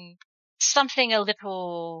something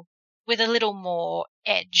with a little more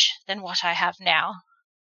edge than what I have now.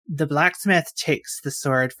 The blacksmith takes the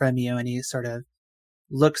sword from you and he sort of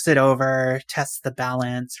looks it over, tests the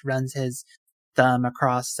balance, runs his thumb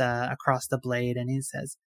across the blade, and he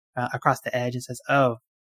says, across the edge, and says, "Oh,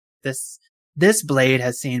 this blade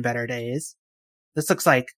has seen better days. This looks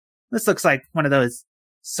like one of those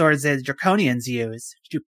swords that Draconians use.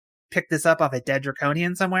 Did you pick this up off a dead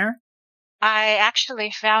Draconian somewhere?" I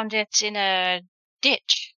actually found it in a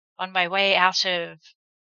ditch on my way out of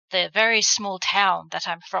the very small town that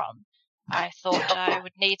I'm from. I thought I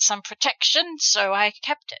would need some protection, so I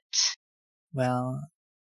kept it. Well,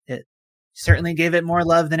 it certainly gave it more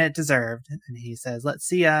love than it deserved. And he says, let's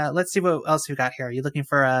see what else we got here. Are you looking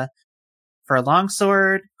for a long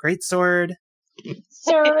sword, great sword?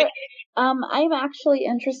 Sir, I'm actually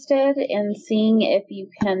interested in seeing if you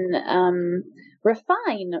can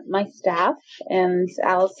refine my staff, and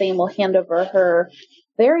Alyssane will hand over her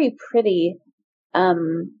very pretty,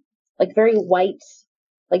 very white,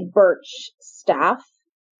 like birch staff,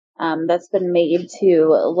 that's been made to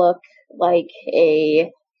look like a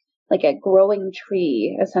growing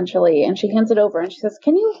tree, essentially. And she hands it over and she says,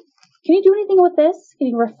 Can you do anything with this? Can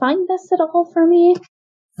you refine this at all for me?"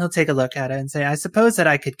 He'll take a look at it and say, "I suppose that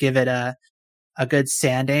I could give it a good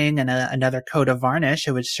sanding and another coat of varnish.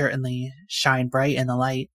 It would certainly shine bright in the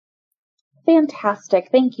light." "Fantastic.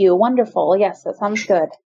 Thank you. Wonderful. Yes, that sounds good."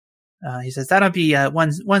 He says, "That'll be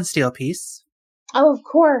one steel piece." Oh, of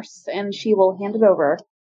course. And she will hand it over.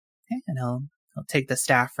 Okay, and he'll take the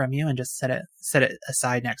staff from you and just set it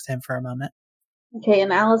aside next to him for a moment. Okay,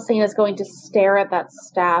 and Alicent is going to stare at that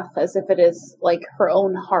staff as if it is like her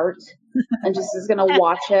own heart, and just is going to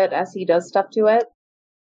watch it as he does stuff to it.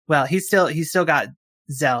 Well, he's still got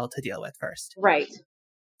Zell to deal with first. Right.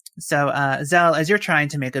 So, Zell, as you're trying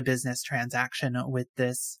to make a business transaction with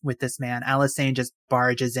this man, Alicent just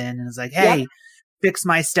barges in and is like, "Hey, fix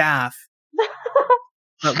my staff."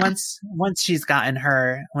 But once she's gotten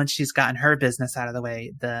her business out of the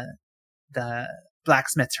way, the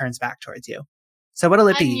blacksmith turns back towards you. So what'll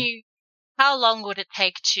it be? How long would it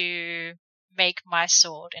take to make my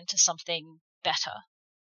sword into something better?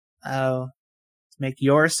 Oh, to make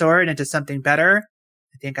your sword into something better?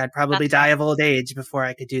 I think I'd probably die of old age before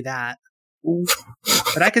I could do that.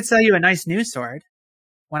 But I could sell you a nice new sword.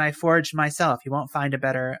 One I forged myself. You won't find a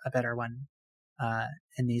better one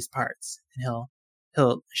in these parts. And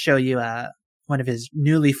he'll show you one of his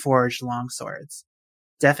newly forged long swords.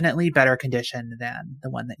 Definitely better condition than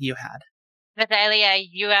the one that you had. Vidalia,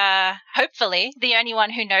 you are hopefully the only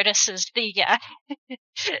one who notices the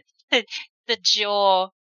the jaw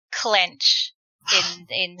clench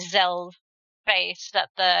in Zell's face, that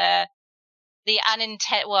the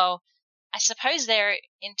well, I suppose they're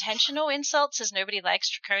intentional insults, as nobody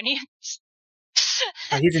likes draconians.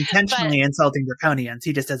 He's intentionally insulting draconians.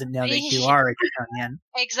 He just doesn't know that you are a draconian.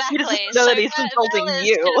 Exactly. He doesn't know that he's insulting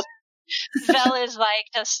you. Vel is like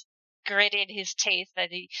just gritting his teeth,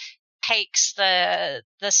 and he takes the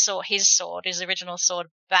sword, his original sword,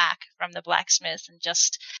 back from the blacksmith, and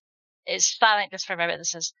just is silent just for a moment and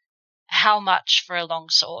says, "How much for a long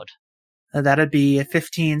sword?" That'd be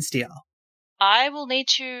 15 steel. I will need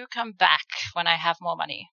to come back when I have more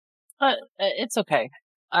money. It's okay.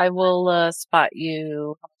 I will spot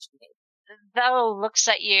you. Vel looks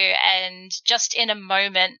at you, and just in a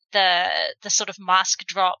moment, the sort of mask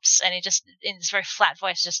drops, and it just, in this very flat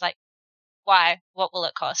voice, just like, "Why? What will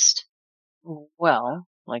it cost?" Well,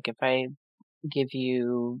 like if I give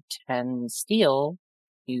you 10 steel,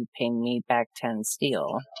 you pay me back 10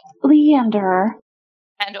 steel. Leander.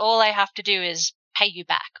 And all I have to do is pay you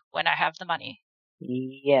back when I have the money.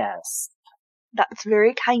 Yes. That's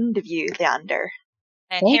very kind of you, Leander.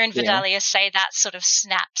 And hearing Vidalia say that sort of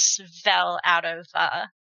snaps Vel out of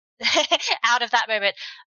out of that moment.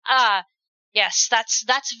 Yes, that's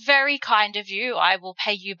very kind of you. I will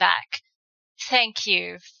pay you back. Thank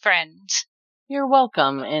you, friend. You're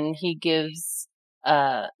welcome. And he gives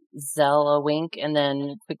Zell a wink, and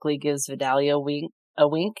then quickly gives Vidalia a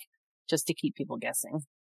wink, just to keep people guessing.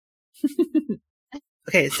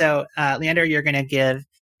 Okay, so Leander, you're going to give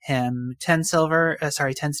him 10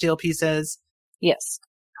 steel pieces. Yes.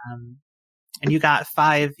 And you got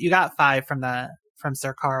 5 from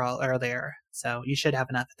Sir Carl earlier, so you should have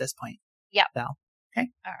enough at this point. Yep. Val. Okay.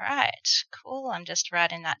 All right. Cool. I'm just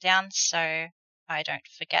writing that down so I don't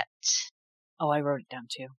forget. Oh, I wrote it down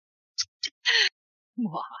too.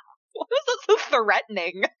 Wow. Why was it so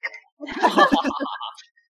threatening?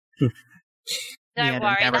 Don't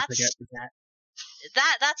worry. That's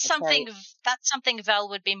something. Right. That's something Vel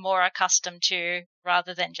would be more accustomed to,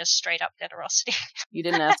 rather than just straight up generosity. You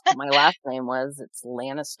didn't ask what my last name was. It's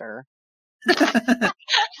Lannister. I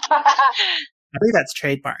believe that's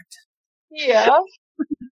trademarked. Yeah.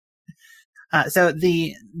 So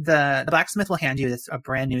the blacksmith will hand you a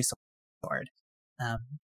brand new sword, and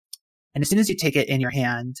as soon as you take it in your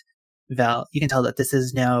hand, Vel, you can tell that this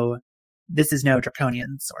is no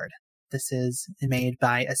draconian sword. This is made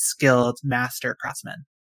by a skilled master craftsman.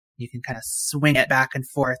 You can kind of swing it back and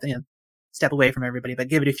forth, step away from everybody, but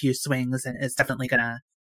give it a few swings, and it's definitely gonna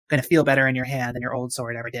feel better in your hand than your old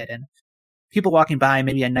sword ever did. And people walking by,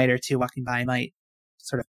 maybe a knight or two walking by, might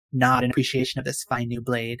sort of nod in appreciation of this fine new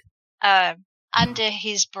blade. Under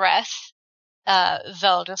his breath,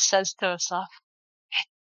 Vel just says to herself,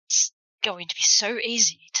 "It's going to be so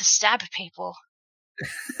easy to stab people.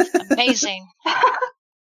 Amazing."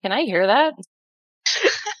 Can I hear that?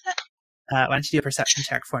 Why don't you do a perception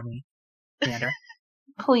check for me, Leander?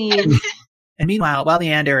 Please. And meanwhile, while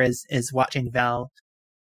Leander is watching Vel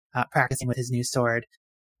practicing with his new sword,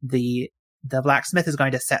 the blacksmith is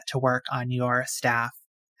going to set to work on your staff.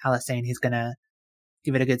 Alicent, he's going to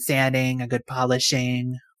give it a good sanding, a good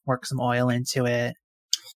polishing, work some oil into it,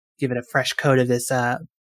 give it a fresh coat of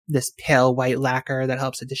this pale white lacquer that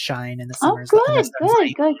helps it to shine in the summers.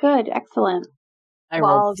 Good. Excellent. I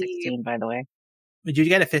rolled 16, by the way. Did you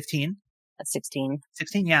get a 15? A 16.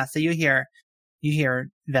 16, yeah. So you hear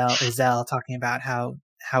Zell talking about how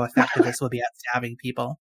effective this will be at stabbing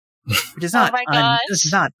people, which is not Oh my gosh. this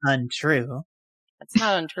is not untrue. It's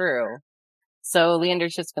not untrue. So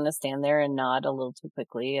Leander's just going to stand there and nod a little too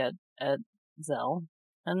quickly at Zell,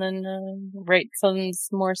 and then write some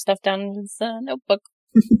more stuff down in his notebook.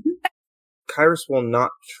 Kyrus will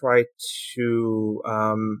not try to,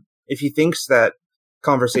 if he thinks that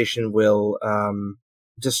conversation will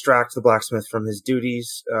distract the blacksmith from his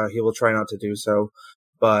duties, he will try not to do so.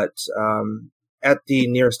 But at the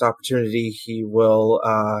nearest opportunity, he will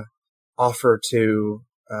offer to,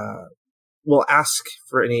 will ask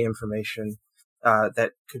for any information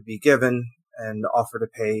that could be given and offer to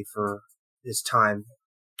pay for his time.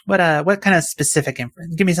 What kind of specific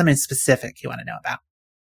information? Give me something specific you want to know about.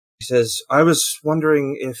 He says, I was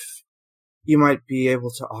wondering if you might be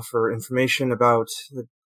able to offer information about the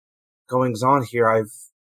goings on here.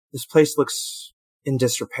 This place looks in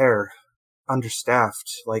disrepair,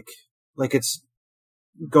 understaffed, like it's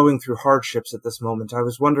going through hardships at this moment. I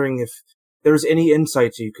was wondering if there was any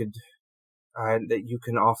insight that you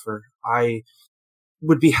can offer. I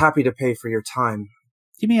would be happy to pay for your time.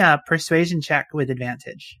 Give me a persuasion check with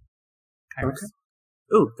advantage, Kyrus. Okay.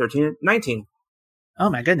 Ooh, 13, 19. Oh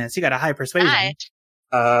my goodness, you got a high persuasion. Nice.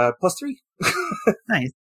 +3.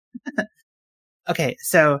 Nice. Okay,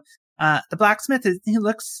 so the blacksmith, he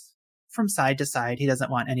looks from side to side. He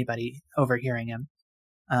doesn't want anybody overhearing him,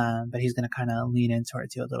 but he's going to kind of lean in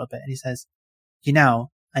towards you a little bit. And he says, I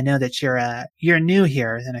know that you're new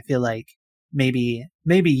here, and I feel like maybe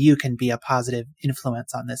you can be a positive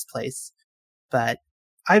influence on this place. But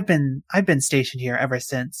I've been stationed here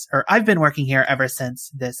I've been working here ever since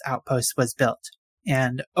this outpost was built.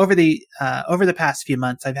 And over the past few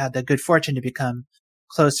months, I've had the good fortune to become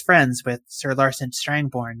close friends with Sir Larson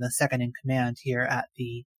Strangborn, the second in command here at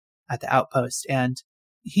the outpost. And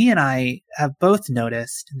he and I have both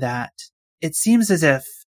noticed that it seems as if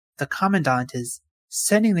the commandant is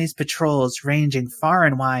sending these patrols ranging far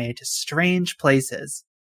and wide to strange places,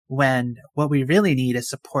 when what we really need is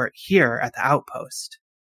support here at the outpost.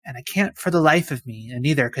 And I can't for the life of me, and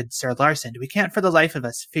neither could Sir Larson, we can't for the life of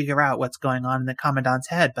us figure out what's going on in the commandant's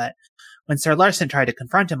head. But when Sir Larson tried to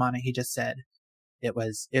confront him on it, he just said it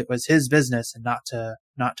was his business and not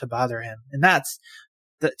to bother him. And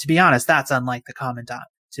to be honest, that's unlike the commandant,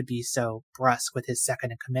 to be so brusque with his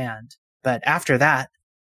second in command. But after that,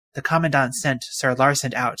 the commandant sent Sir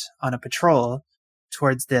Larson out on a patrol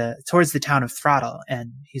towards the town of Throttle,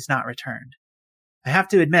 and he's not returned. I have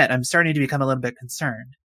to admit, I'm starting to become a little bit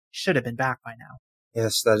concerned. Should have been back by now.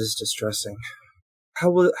 Yes, that is distressing.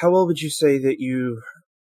 How well would you say that you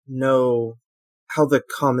know how the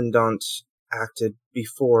commandant acted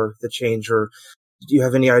before the change, or do you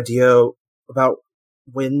have any idea about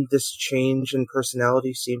when this change in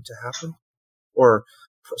personality seemed to happen? Or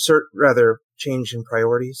rather, change in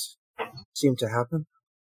priorities seemed to happen?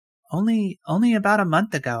 Only about a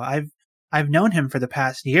month ago. I've known him for the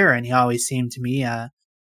past year, and he always seemed to me a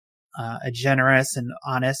generous and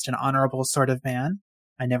honest and honorable sort of man.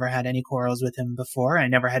 I never had any quarrels with him before. I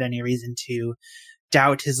never had any reason to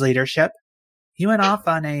doubt his leadership. He went off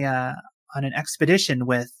on an expedition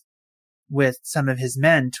with some of his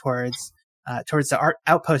men towards the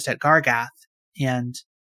outpost at Gargath, and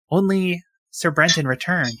only Sir Brenton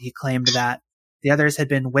returned. He claimed that the others had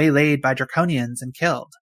been waylaid by Draconians and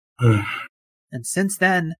killed. And since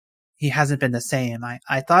then, he hasn't been the same.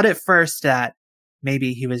 I thought at first that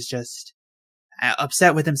maybe he was just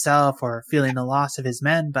upset with himself or feeling the loss of his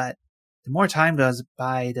men, but the more time goes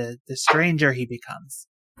by, the stranger he becomes.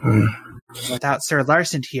 Without Sir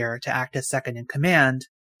Larson here to act as second in command,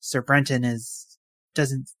 Sir Brenton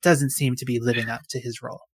doesn't seem to be living up to his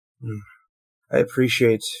role. I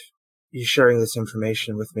appreciate you sharing this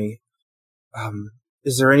information with me.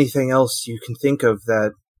 Is there anything else you can think of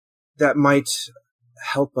that might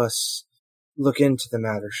help us look into the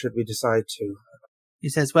matter, should we decide to? He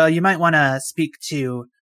says, well, you might want to speak to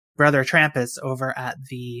Brother Trampus over at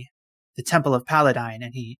the Temple of Paladine,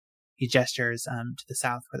 and he gestures to the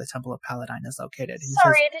south where the Temple of Paladine is located.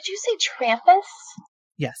 Sorry, did you say Trampus?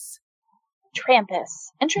 Yes. Trampus.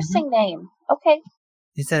 Interesting name. Okay.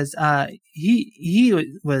 He says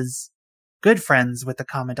he was good friends with the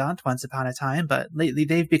Commandant once upon a time, but lately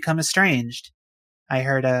they've become estranged. I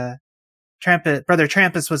heard Brother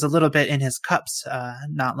Trampus was a little bit in his cups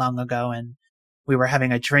not long ago, and we were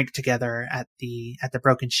having a drink together at the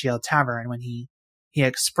Broken Shield Tavern when he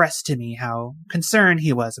expressed to me how concerned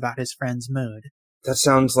he was about his friend's mood. That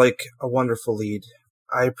sounds like a wonderful lead.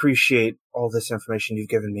 I appreciate all this information you've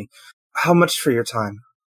given me. How much for your time?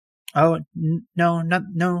 Oh,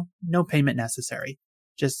 no payment necessary.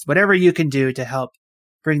 Just whatever you can do to help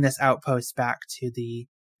bring this outpost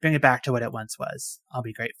bring it back to what it once was. I'll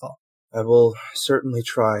be grateful. I will certainly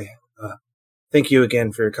try. Thank you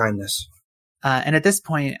again for your kindness. And at this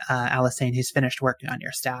point, Alisane, he's finished working on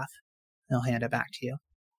your staff. He'll hand it back to you.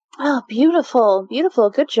 Oh, beautiful. Beautiful.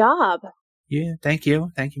 Good job. Yeah, thank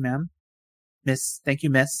you. Thank you, ma'am. Miss, thank you,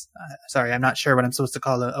 miss. Sorry, I'm not sure what I'm supposed to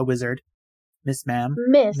call a wizard. Miss, ma'am.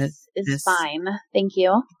 Miss is fine. Thank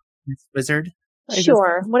you. Miss Wizard?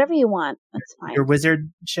 Sure. Whatever you want. That's fine. Your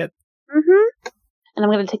wizardship? Mm-hmm. And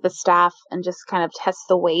I'm going to take the staff and just kind of test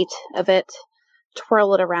the weight of it,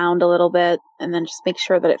 twirl it around a little bit, and then just make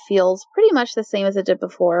sure that it feels pretty much the same as it did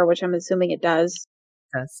before, which I'm assuming it does.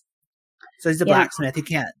 Yes. So he's a blacksmith.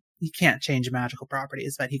 He can't change magical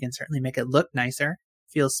properties, but he can certainly make it look nicer,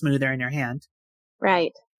 feel smoother in your hand.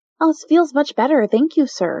 Right. Oh, it feels much better. Thank you,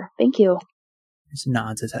 sir. Thank you. He just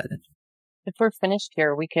nods his head. If we're finished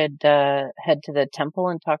here, we could head to the temple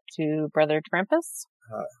and talk to Brother Trampus.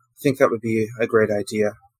 I think that would be a great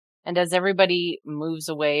idea. And as everybody moves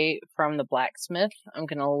away from the blacksmith, I'm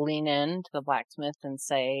going to lean in to the blacksmith and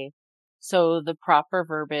say, so the proper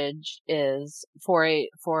verbiage is, for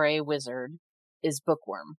a wizard, is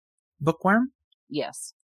bookworm. Bookworm?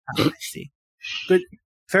 Yes. Oh, I see. Good.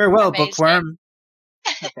 Farewell, Amazing. bookworm.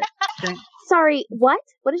 Okay. Sorry, what?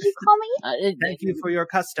 What did you call me? Thank you for your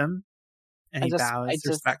custom. And he bows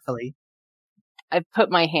respectfully. I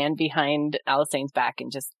put my hand behind Alisane's back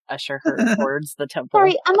and just usher her towards the temple.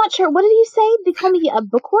 Sorry, I'm not sure. What did he say? Did he call me a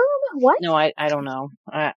bookworm? What? No, I don't know.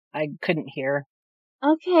 I couldn't hear.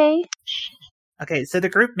 Okay. Okay, so the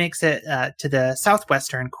group makes it to the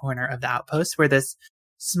southwestern corner of the outpost where this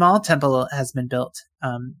small temple has been built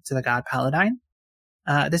to the god Paladine.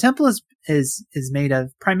 The temple is made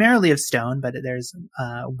of primarily of stone, but there's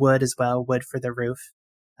wood as well, wood for the roof,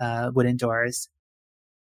 wooden doors.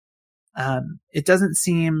 It doesn't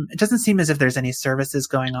seem as if there's any services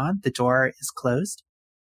going on. The door is closed.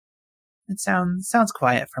 It sounds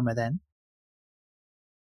quiet from within.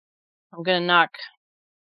 I'm gonna knock.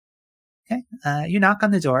 Okay, you knock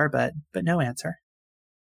on the door, but no answer.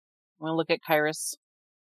 I'm gonna look at Kyrus.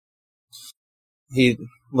 He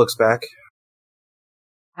looks back.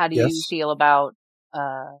 How do you feel about,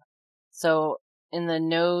 so in the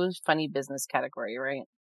no funny business category, right?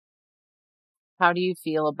 How do you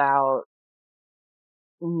feel about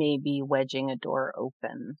maybe wedging a door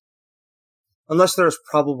open? Unless there's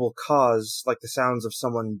probable cause, like the sounds of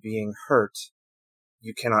someone being hurt,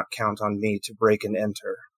 you cannot count on me to break and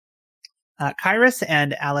enter. Kyrus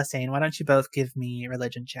and Alisane, why don't you both give me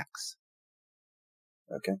religion checks?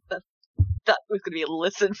 Okay. That was going to be a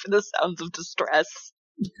listen for the sounds of distress.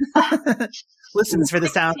 Listens for the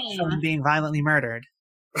sound of someone being violently murdered.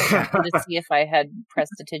 To see if I had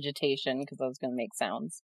prestidigitation, because I was going to make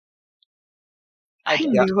sounds. I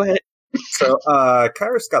knew it. So,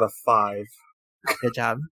 Kyrus got a 5. Good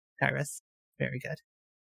job, Kyrus. Very good.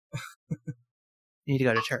 You need to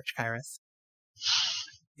go to church, Kyrus.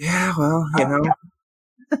 Yeah, well, you know.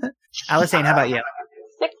 Alisane, how about you?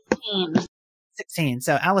 16. 16.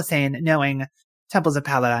 So, Alisane, knowing temples of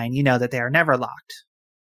Paladine, you know that they are never locked.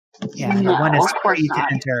 Yeah, No, one is of course free to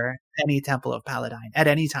not. enter any temple of Paladine at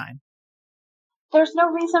any time. There's no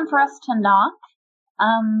reason for us to knock.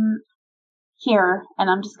 Here, and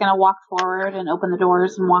I'm just gonna walk forward and open the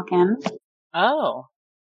doors and walk in. Oh.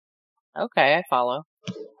 Okay, I follow.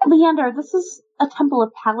 Leander, this is a temple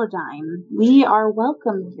of Paladine. We are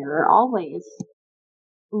welcome here, always.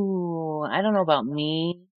 Ooh, I don't know about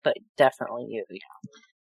me, but definitely you.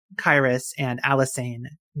 Kyrus and Alisane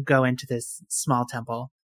go into this small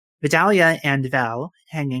temple. Vidalia and Vel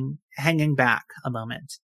hanging back a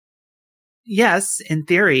moment. Yes, in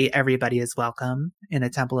theory, everybody is welcome in a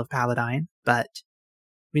temple of Paladine, but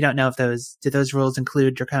we don't know if do those rules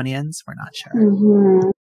include Draconians? We're not sure. Mm-hmm.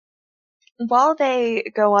 While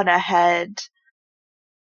they go on ahead,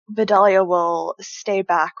 Vidalia will stay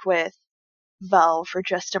back with Vel for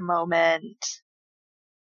just a moment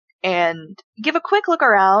and give a quick look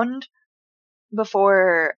around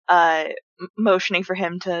before motioning for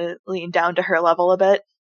him to lean down to her level a bit.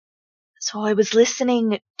 So I was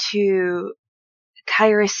listening to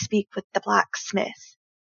Kyrus speak with the blacksmith.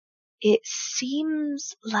 It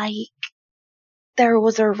seems like there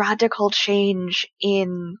was a radical change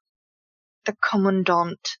in the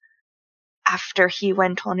commandant after he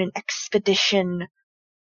went on an expedition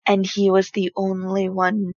and he was the only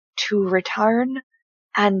one to return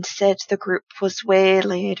and said the group was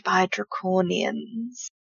waylaid by Draconians.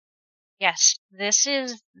 Yes, this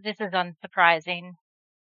is unsurprising.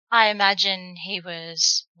 I imagine he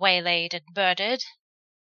was waylaid and murdered,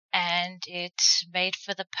 and it made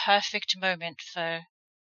for the perfect moment for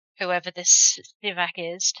whoever this Sivak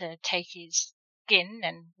is to take his skin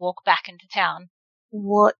and walk back into town.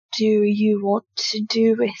 What do you want to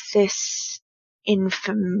do with this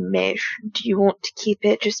information. Do you want to keep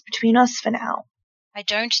it just between us for now? I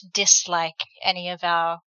don't dislike any of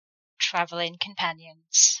our traveling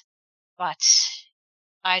companions, but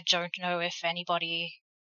I don't know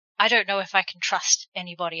if I can trust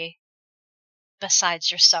anybody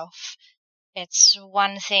besides yourself. It's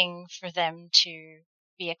one thing for them to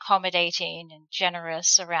be accommodating and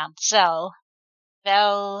generous around Zell.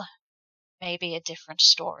 Vel may be a different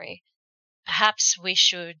story. Perhaps we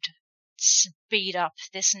should speed up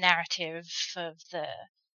this narrative of the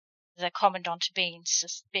Commandant being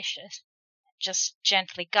suspicious. Just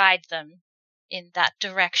gently guide them in that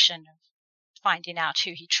direction of finding out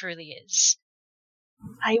who he truly is.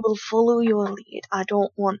 I will follow your lead. I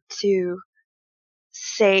don't want to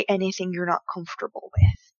say anything you're not comfortable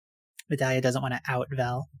with. Vidalia doesn't want to out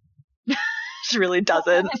Vel. She really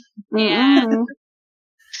doesn't. Yeah.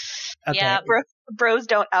 Okay. Yeah. Bros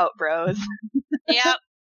don't out bros. Yep.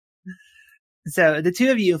 So the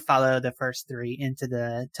two of you follow the first three into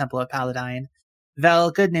the Temple of Paladine.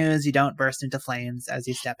 Vel, good news, you don't burst into flames as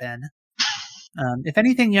you step in. If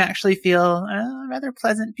anything, you actually feel a rather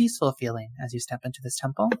pleasant, peaceful feeling as you step into this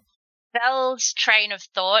temple. Vel's train of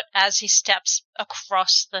thought as he steps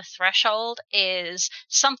across the threshold is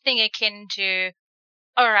something akin to,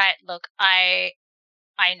 alright, look, I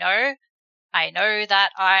know that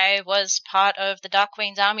I was part of the Dark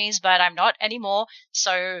Queen's armies, but I'm not anymore,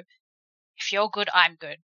 so if you're good, I'm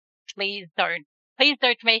good. Please don't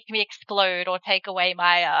make me explode or take away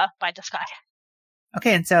my disguise.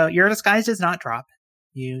 Okay, and so your disguise does not drop.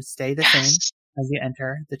 You stay the same Yes. as you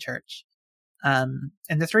enter the church. And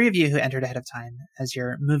the three of you who entered ahead of time, as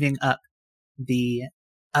you're moving up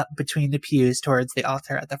between the pews towards the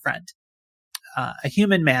altar at the front, a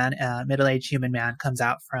human man, a middle-aged human man, comes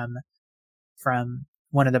out from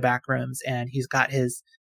one of the back rooms, and he's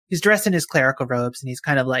dressed in his clerical robes, and he's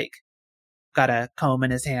kind of like got a comb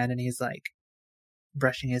in his hand, and he's like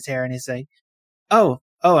brushing his hair, and he's like, "Oh,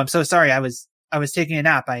 I'm so sorry. I was taking a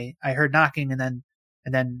nap. I heard knocking, and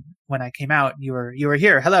then when I came out, you were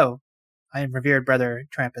here. Hello. I am revered brother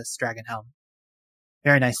Trampus Dragonhelm.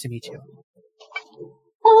 Very nice to meet you."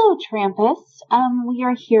 Hello, Trampus. We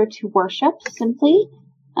are here to worship, simply.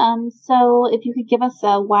 So if you could give us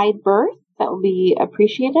a wide berth, that would be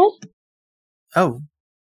appreciated. Oh,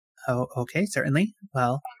 okay, certainly.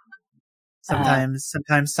 Well, sometimes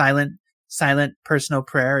silent personal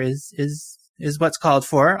prayer is what's called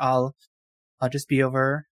for. I'll just be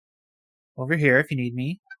over here if you need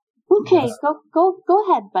me. Okay, go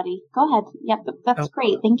ahead, buddy. Go ahead. Yep, that's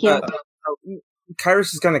great. Thank you.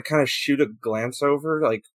 Kyrus is gonna kind of shoot a glance over,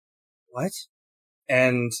 like, what?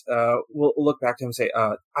 And we'll look back to him and say,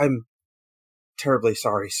 I'm terribly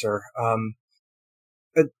sorry, sir.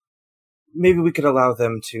 Maybe we could allow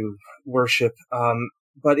them to worship,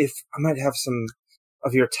 but if I might have some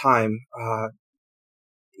of your time,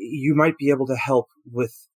 you might be able to help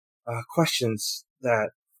with questions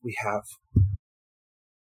that we have.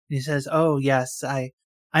 He says, "Oh yes, I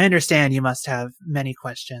understand. You must have many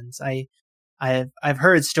questions. I've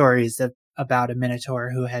heard stories about a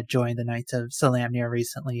Minotaur who had joined the Knights of Solamnia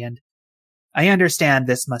recently, and I understand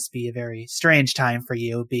this must be a very strange time for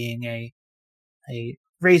you, being a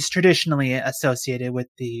race traditionally associated with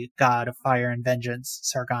the god of fire and vengeance,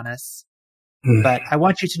 Sargonus. But I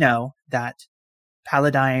want you to know that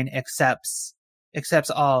Paladine accepts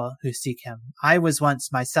all who seek him. I was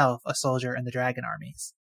once myself a soldier in the dragon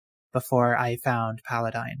armies before I found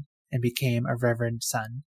Paladine and became a reverend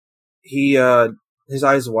son." He, his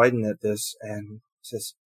eyes widen at this and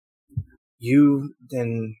says,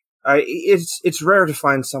 it's rare to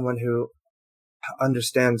find someone who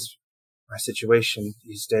understands my situation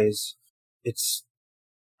these days.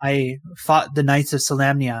 I fought the Knights of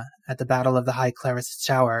Solamnia at the Battle of the High Clerist's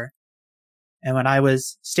Tower, and when I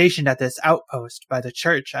was stationed at this outpost by the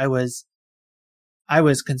church, I was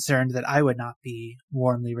concerned that I would not be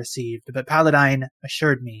warmly received, but Paladine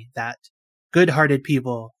assured me that good-hearted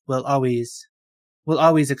people will always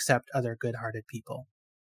accept other good-hearted people.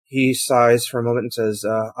 He sighs for a moment and says,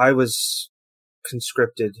 I was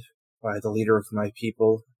conscripted by the leader of my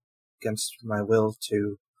people against my will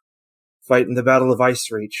to fight in the Battle of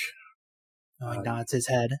Icereach. He nods his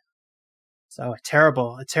head. So a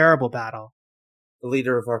terrible battle. The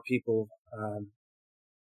leader of our people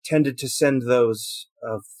tended to send those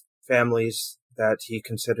of families that he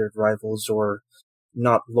considered rivals or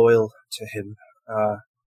not loyal to him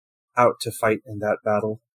out to fight in that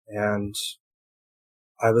battle, and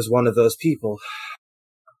I was one of those people.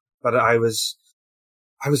 But I was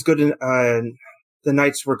good, the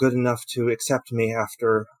knights were good enough to accept me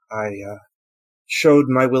after I showed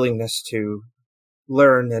my willingness to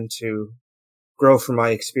learn and to grow from my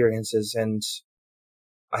experiences, and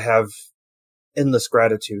I have endless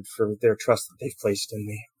gratitude for their trust that they've placed in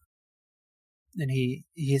me. And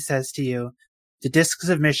he says to you, the discs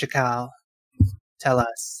of Mishakal tell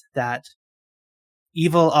us that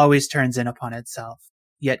evil always turns in upon itself,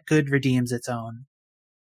 yet good redeems its own.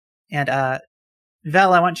 And,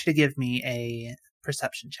 Vel, I want you to give me a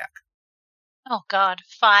perception check. Oh God,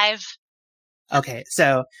 5. Okay,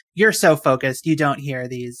 so you're so focused, you don't hear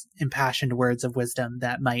these impassioned words of wisdom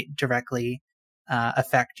that might directly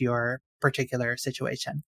affect your particular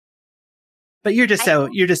situation. But you're just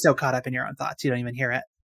so caught up in your own thoughts, you don't even hear it.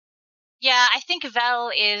 Yeah, I think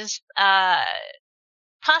Vel is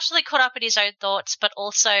partially caught up in his own thoughts, but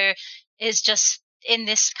also is just in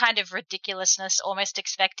this kind of ridiculousness, almost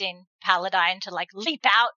expecting Paladine to like leap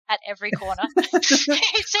out at every corner. He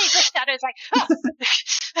sees the shadows like, oh!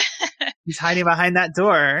 He's hiding behind that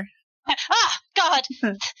door. Ah, God!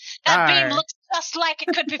 That beam looks just like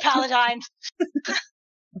it could be Paladine.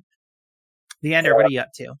 Leander, what are you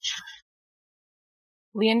up to?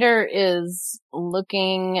 Leander is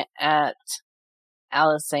looking at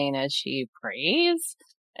Alicane as she prays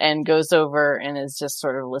and goes over and is just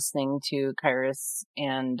sort of listening to Kyrus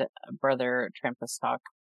and Brother Trampus talk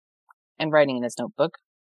and writing in his notebook.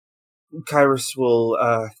 Kyrus will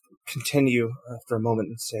continue after a moment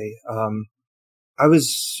and say, I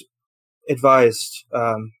was advised,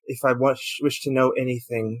 if I wish to know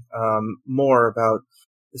anything more about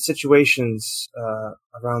the situations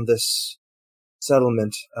around this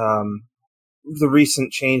settlement, the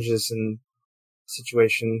recent changes in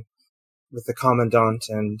situation with the Commandant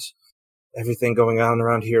and everything going on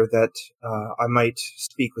around here, that I might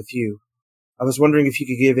speak with you. I was wondering if you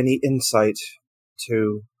could give any insight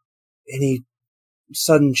to any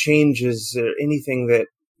sudden changes or anything that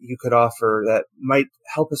you could offer that might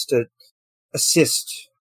help us to assist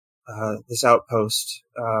this outpost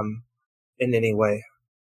in any way.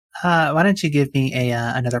 Why don't you give me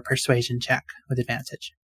another persuasion check with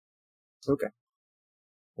advantage? Okay.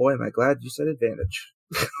 Boy, am I glad you said advantage.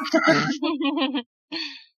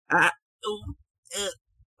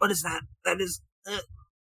 What is that? That is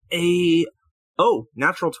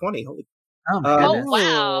natural 20. Holy. Oh,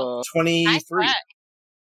 wow. 23. Nice.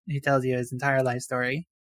 He tells you his entire life story.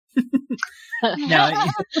 No,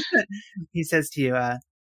 he says to you,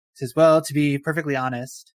 well, to be perfectly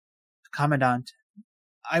honest, Commandant,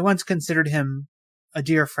 I once considered him a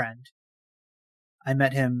dear friend. I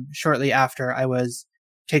met him shortly after I was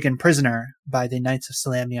taken prisoner by the Knights of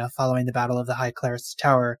Solamnia following the Battle of the High Clerics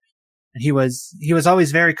Tower, and he was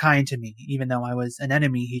always very kind to me. Even though I was an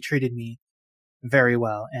enemy, he treated me very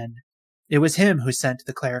well, and it was him who sent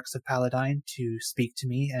the Clerics of Paladine to speak to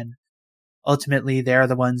me, and ultimately they're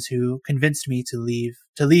the ones who convinced me to leave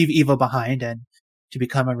evil behind and to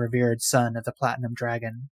become a revered son of the Platinum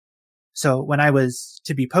Dragon. So when I was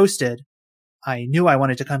to be posted, I knew I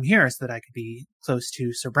wanted to come here so that I could be close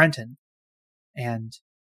to Sir Brenton. And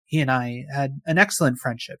he and I had an excellent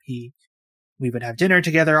friendship. We would have dinner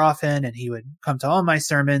together often, and he would come to all my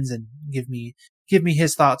sermons and give me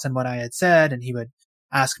his thoughts on what I had said, and he would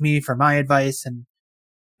ask me for my advice.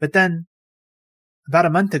 But then, about a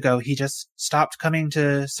month ago, he just stopped coming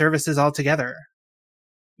to services altogether.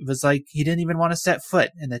 It was like he didn't even want to set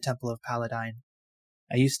foot in the Temple of Paladine.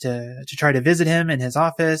 I used to try to visit him in his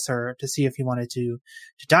office or to see if he wanted to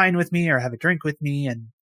dine with me or have a drink with me, and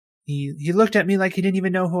he looked at me like he didn't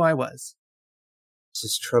even know who I was. This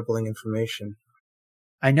is troubling information.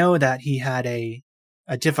 I know that he had a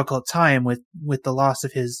difficult time with the loss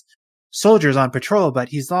of his soldiers on patrol, but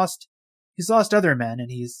he's lost other men,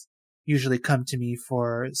 and he's usually come to me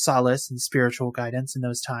for solace and spiritual guidance in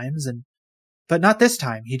those times, but not this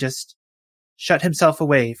time. He just shut himself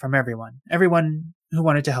away from everyone who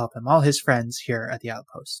wanted to help him, all his friends here at the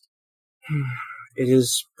outpost. It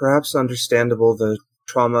is perhaps understandable the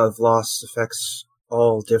trauma of loss affects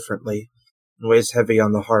all differently and weighs heavy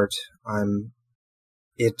on the heart.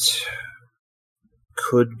 It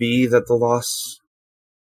could be that the loss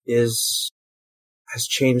has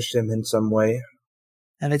changed him in some way.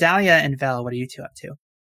 And Vidalia and Vel, what are you two up to?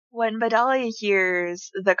 When Vidalia hears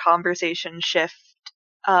the conversation shift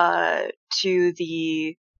to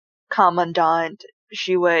the Commandant,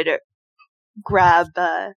 she would grab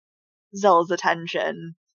Zel's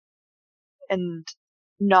attention and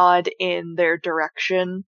nod in their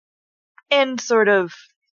direction, and sort of,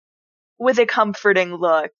 with a comforting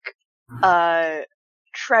look,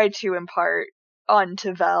 try to impart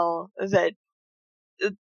onto Vel that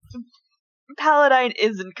Paladine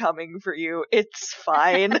isn't coming for you. It's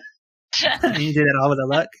fine. You do that all with a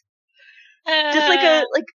look? Just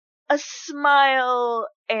like a smile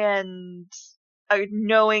and a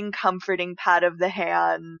knowing, comforting pat of the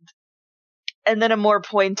hand, and then a more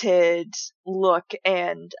pointed look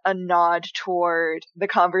and a nod toward the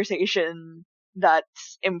conversation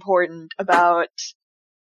that's important about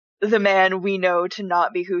the man we know to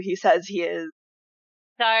not be who he says he is.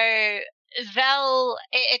 So, Vel,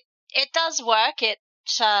 it does work.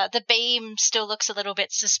 The beam still looks a little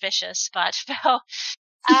bit suspicious, but Vel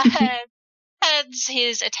turns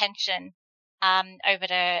his attention over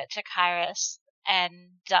to Kairos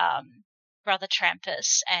and Brother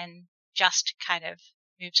Trampus, and just kind of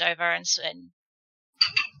moves over, and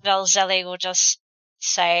Velzeli will just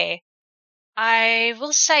say, I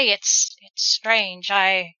will say it's strange.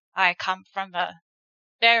 I come from a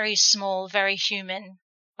very small, very human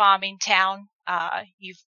farming town.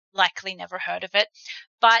 You've likely never heard of it,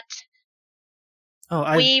 but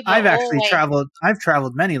I've actually traveled. I've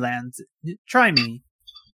traveled many lands. Try me.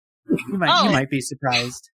 You might be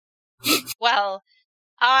surprised. Well,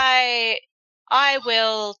 I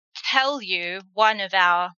will tell you one of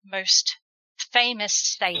our most famous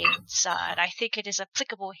sayings, and I think it is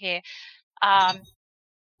applicable here,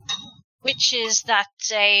 which is that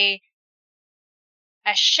a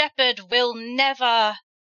shepherd will never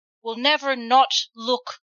not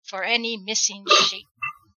look for any missing sheep.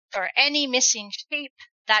 For any missing sheep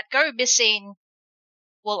that go missing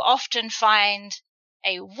will often find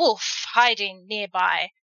a wolf hiding nearby.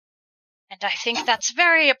 And I think that's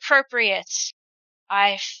very appropriate.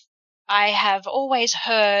 I have always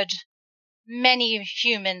heard many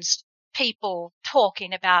people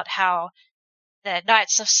talking about how the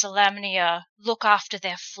Knights of Solamnia look after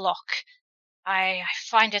their flock. I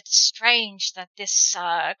find it strange that this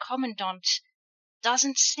commandant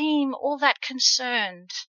doesn't seem all that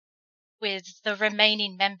concerned with the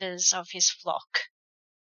remaining members of his flock.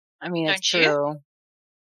 I mean, it's true.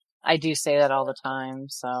 I do say that all the time,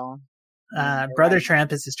 so. Brother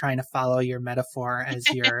Trampus is trying to follow your metaphor as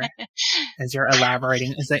you're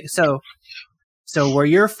elaborating. It's like, so where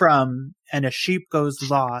you're from and a sheep goes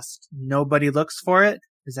lost, nobody looks for it?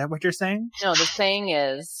 Is that what you're saying? No, the saying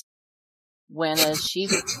is, when a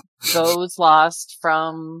sheep goes lost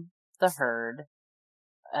from the herd,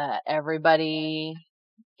 everybody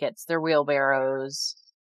gets their wheelbarrows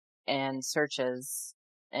and searches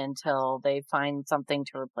until they find something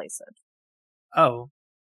to replace it. Oh.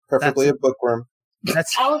 Preferably a bookworm.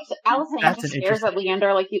 Allison just stares at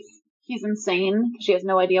Leander like he's insane. She has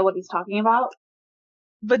no idea what he's talking about.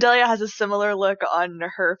 Bedelia has a similar look on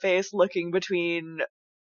her face, looking between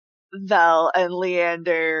Vel and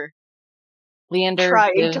Leander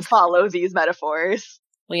trying to follow these metaphors.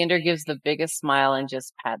 Leander gives the biggest smile and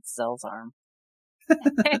just pats Zel's arm.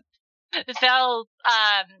 Vel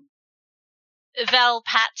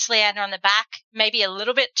pats Leander on the back, maybe a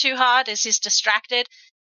little bit too hard as he's distracted.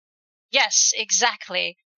 Yes,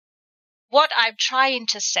 exactly. What I'm trying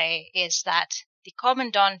to say is that the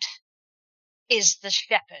Commandant is the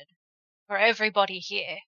shepherd for everybody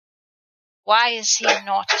here. Why is he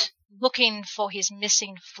not looking for his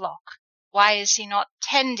missing flock? Why is he not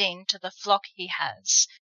tending to the flock he has?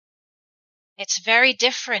 It's very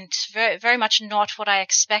different, very, very much not what I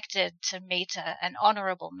expected to meet an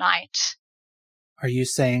honorable knight. Are you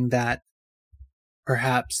saying that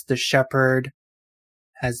perhaps the shepherd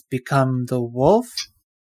has become the wolf?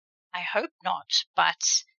 I hope not, but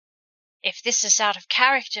if this is out of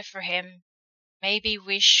character for him, maybe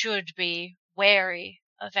we should be wary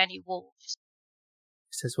of any wolves.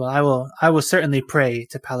 He says, well, I will certainly pray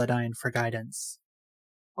to Paladine for guidance.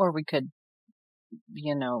 Or we could,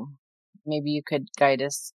 maybe you could guide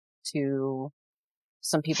us to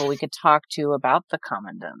some people we could talk to about the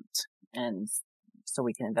Commandant, and so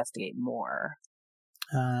we can investigate more.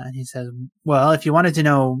 And he says, well, if you wanted to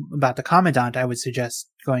know about the Commandant, I would suggest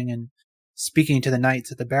going and speaking to the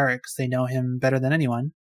knights at the barracks. They know him better than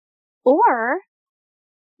anyone. Or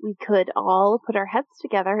we could all put our heads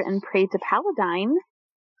together and pray to Paladine.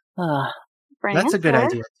 That's a good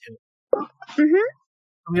idea, too.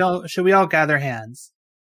 Mm-hmm. Should we all gather hands?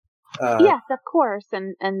 Yes, of course.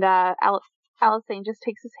 And Alisane just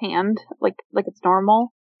takes his hand like it's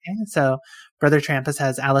normal. Okay, so Brother Trampus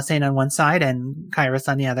has Alisane on one side and Kairos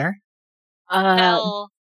on the other. They'll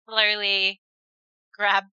slowly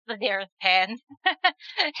grab the nearest hand.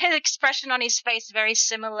 His expression on his face very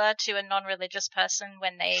similar to a non-religious person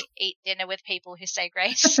when they eat dinner with people who say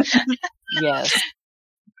grace. Yes.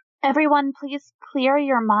 Everyone, please clear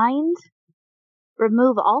your mind.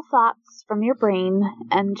 Remove all thoughts from your brain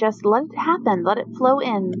and just let it happen. Let it flow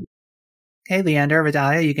in. Okay, Leander,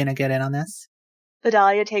 Vidalia, you gonna get in on this?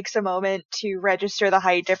 Vidalia takes a moment to register the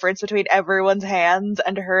height difference between everyone's hands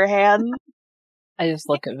and her hand. I just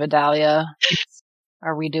look at Vidalia.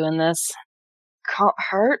 Are we doing this? Can't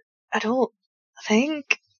hurt, I don't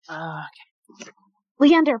think. Okay.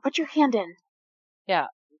 Leander, put your hand in. Yeah,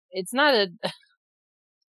 it's not a...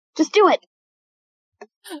 Just do it.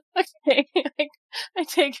 Okay, I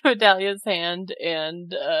take Medalia's hand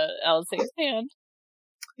and Alisaie's hand.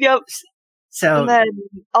 Yep. So And then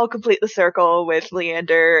I'll complete the circle with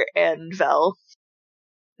Leander and Vel.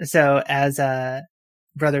 So as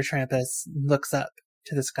Brother Trampus looks up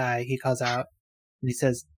to the sky, he calls out and he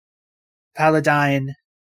says, Paladine,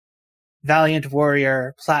 valiant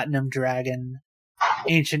warrior, platinum dragon,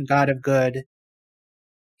 ancient god of good,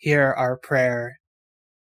 hear our prayer.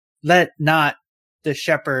 Let not the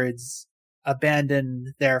shepherds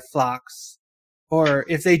abandon their flocks, or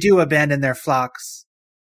if they do abandon their flocks,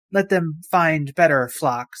 let them find better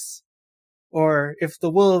flocks. Or if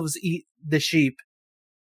the wolves eat the sheep,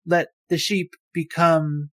 let the sheep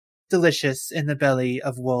become delicious in the belly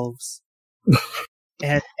of wolves.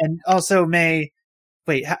 and also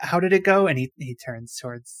wait, how did it go? And he turns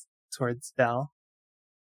towards Vel.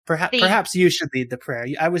 Perhaps you should lead the prayer.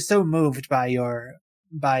 I was so moved by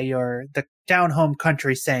the down home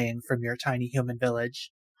country saying from your tiny human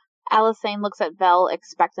village. Alisane looks at Vel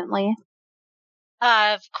expectantly.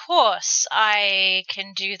 Of course, I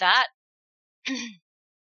can do that.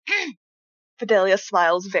 Fidelia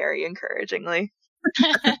smiles very encouragingly.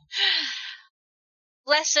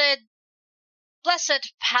 Blessed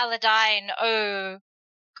Paladine, oh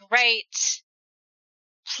great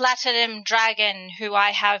platinum dragon who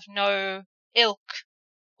I have no ilk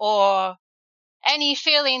or any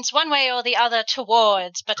feelings one way or the other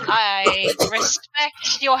towards, but I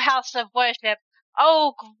respect your house of worship.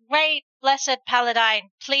 Oh great blessed Paladine,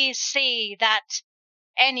 please see that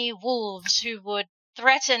any wolves who would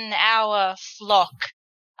threaten our flock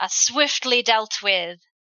are swiftly dealt with,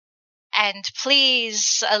 and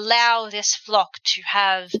please allow this flock to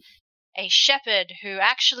have a shepherd who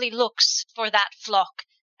actually looks for that flock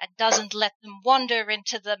and doesn't let them wander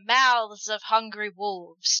into the mouths of hungry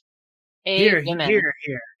wolves. Here,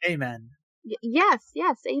 amen. Yes,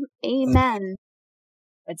 amen.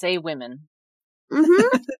 It's a women.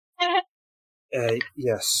 Mm-hmm.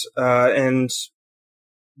 Yes, and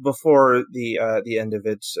before the end of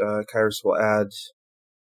it, Kairos will add,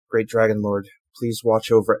 Great Dragon Lord, please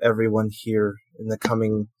watch over everyone here in the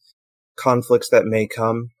coming conflicts that may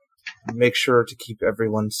come. Make sure to keep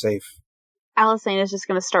everyone safe. Alisane is just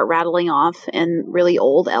going to start rattling off in really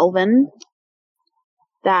old Elven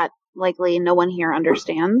that likely no one here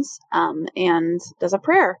understands, and does a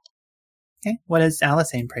prayer. Okay, what does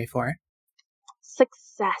Alisane pray for?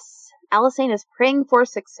 Success. Alisane is praying for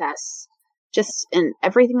success. Just in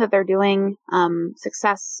everything that they're doing,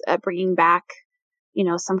 success at bringing back,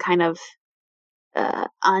 some kind of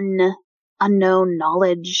unknown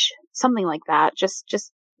knowledge, something like that.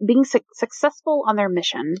 Just being successful on their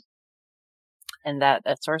mission. And that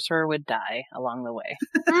a sorcerer would die along the way.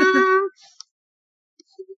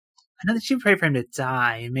 I know that you pray for him to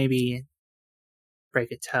die, maybe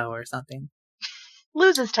break a toe or something.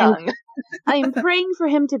 Lose his tongue. I'm praying for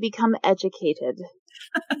him to become educated.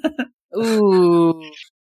 Ooh.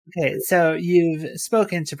 Okay, so you've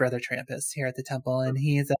spoken to Brother Trampus here at the temple, and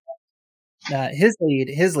he's his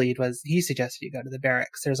lead was he suggested you go to the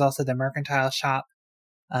barracks. There's also the mercantile shop,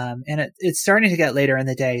 and it's starting to get later in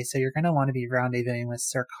the day, so you're going to want to be rendezvousing with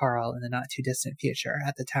Sir Carl in the not too distant future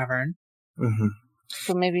at the tavern. Mm-hmm.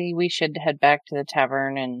 So maybe we should head back to the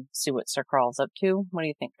tavern and see what Sir Carl's up to. What do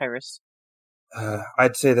you think, Kairos?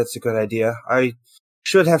 I'd say that's a good idea. I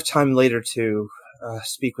should have time later to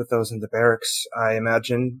speak with those in the barracks. I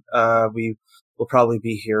imagine we will probably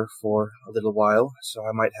be here for a little while, so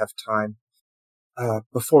I might have time.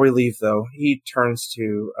 Before we leave, though, he turns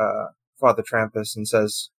to Father Trampus and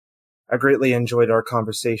says, I greatly enjoyed our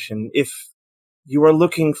conversation. If you are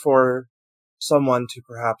looking for someone to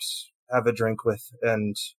perhaps have a drink with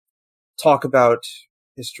and talk about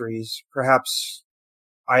histories, perhaps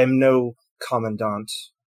I am no commandant,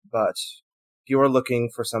 but if you are looking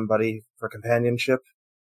for somebody for companionship,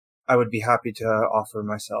 I would be happy to offer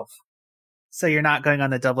myself. So you're not going on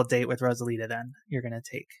the double date with Rosalita then? You're going to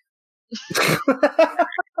take...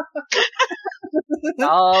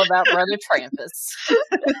 All about Brother Trampus.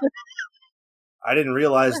 I didn't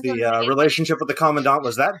realize the relationship with the Commandant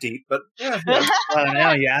was that deep, but yeah. I don't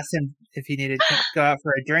know. You asked him if he needed to go out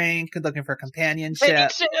for a drink, looking for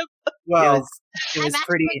companionship. Well, it was I'm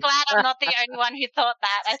pretty... actually glad I'm not the only one who thought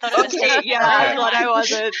that. I thought it was Okay, yeah, I'm glad I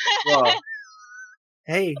wasn't. Well,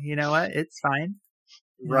 Hey, you know what? It's fine.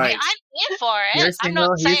 right. I'm here for it. You're I'm single,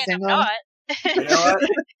 not he's saying single. I'm not. You know what?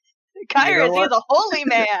 Kyrus, he's a holy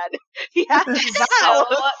man. He has vows.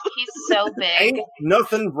 He's so big. Ain't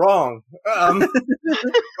nothing wrong.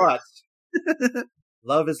 But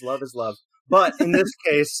love is love is love. But in this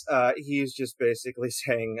case, he's just basically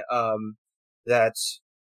saying that,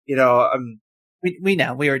 we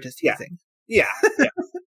know, we were just teasing. Yeah.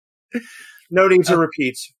 No need to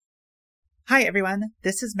repeat. Hi, everyone.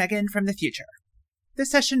 This is Megan from the future.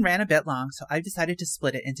 This session ran a bit long, so I've decided to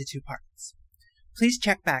split it into 2 parts. Please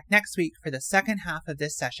check back next week for the second half of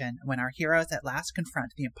this session when our heroes at last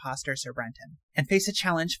confront the imposter Sir Brenton and face a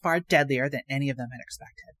challenge far deadlier than any of them had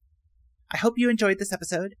expected. I hope you enjoyed this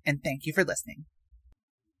episode, and thank you for listening.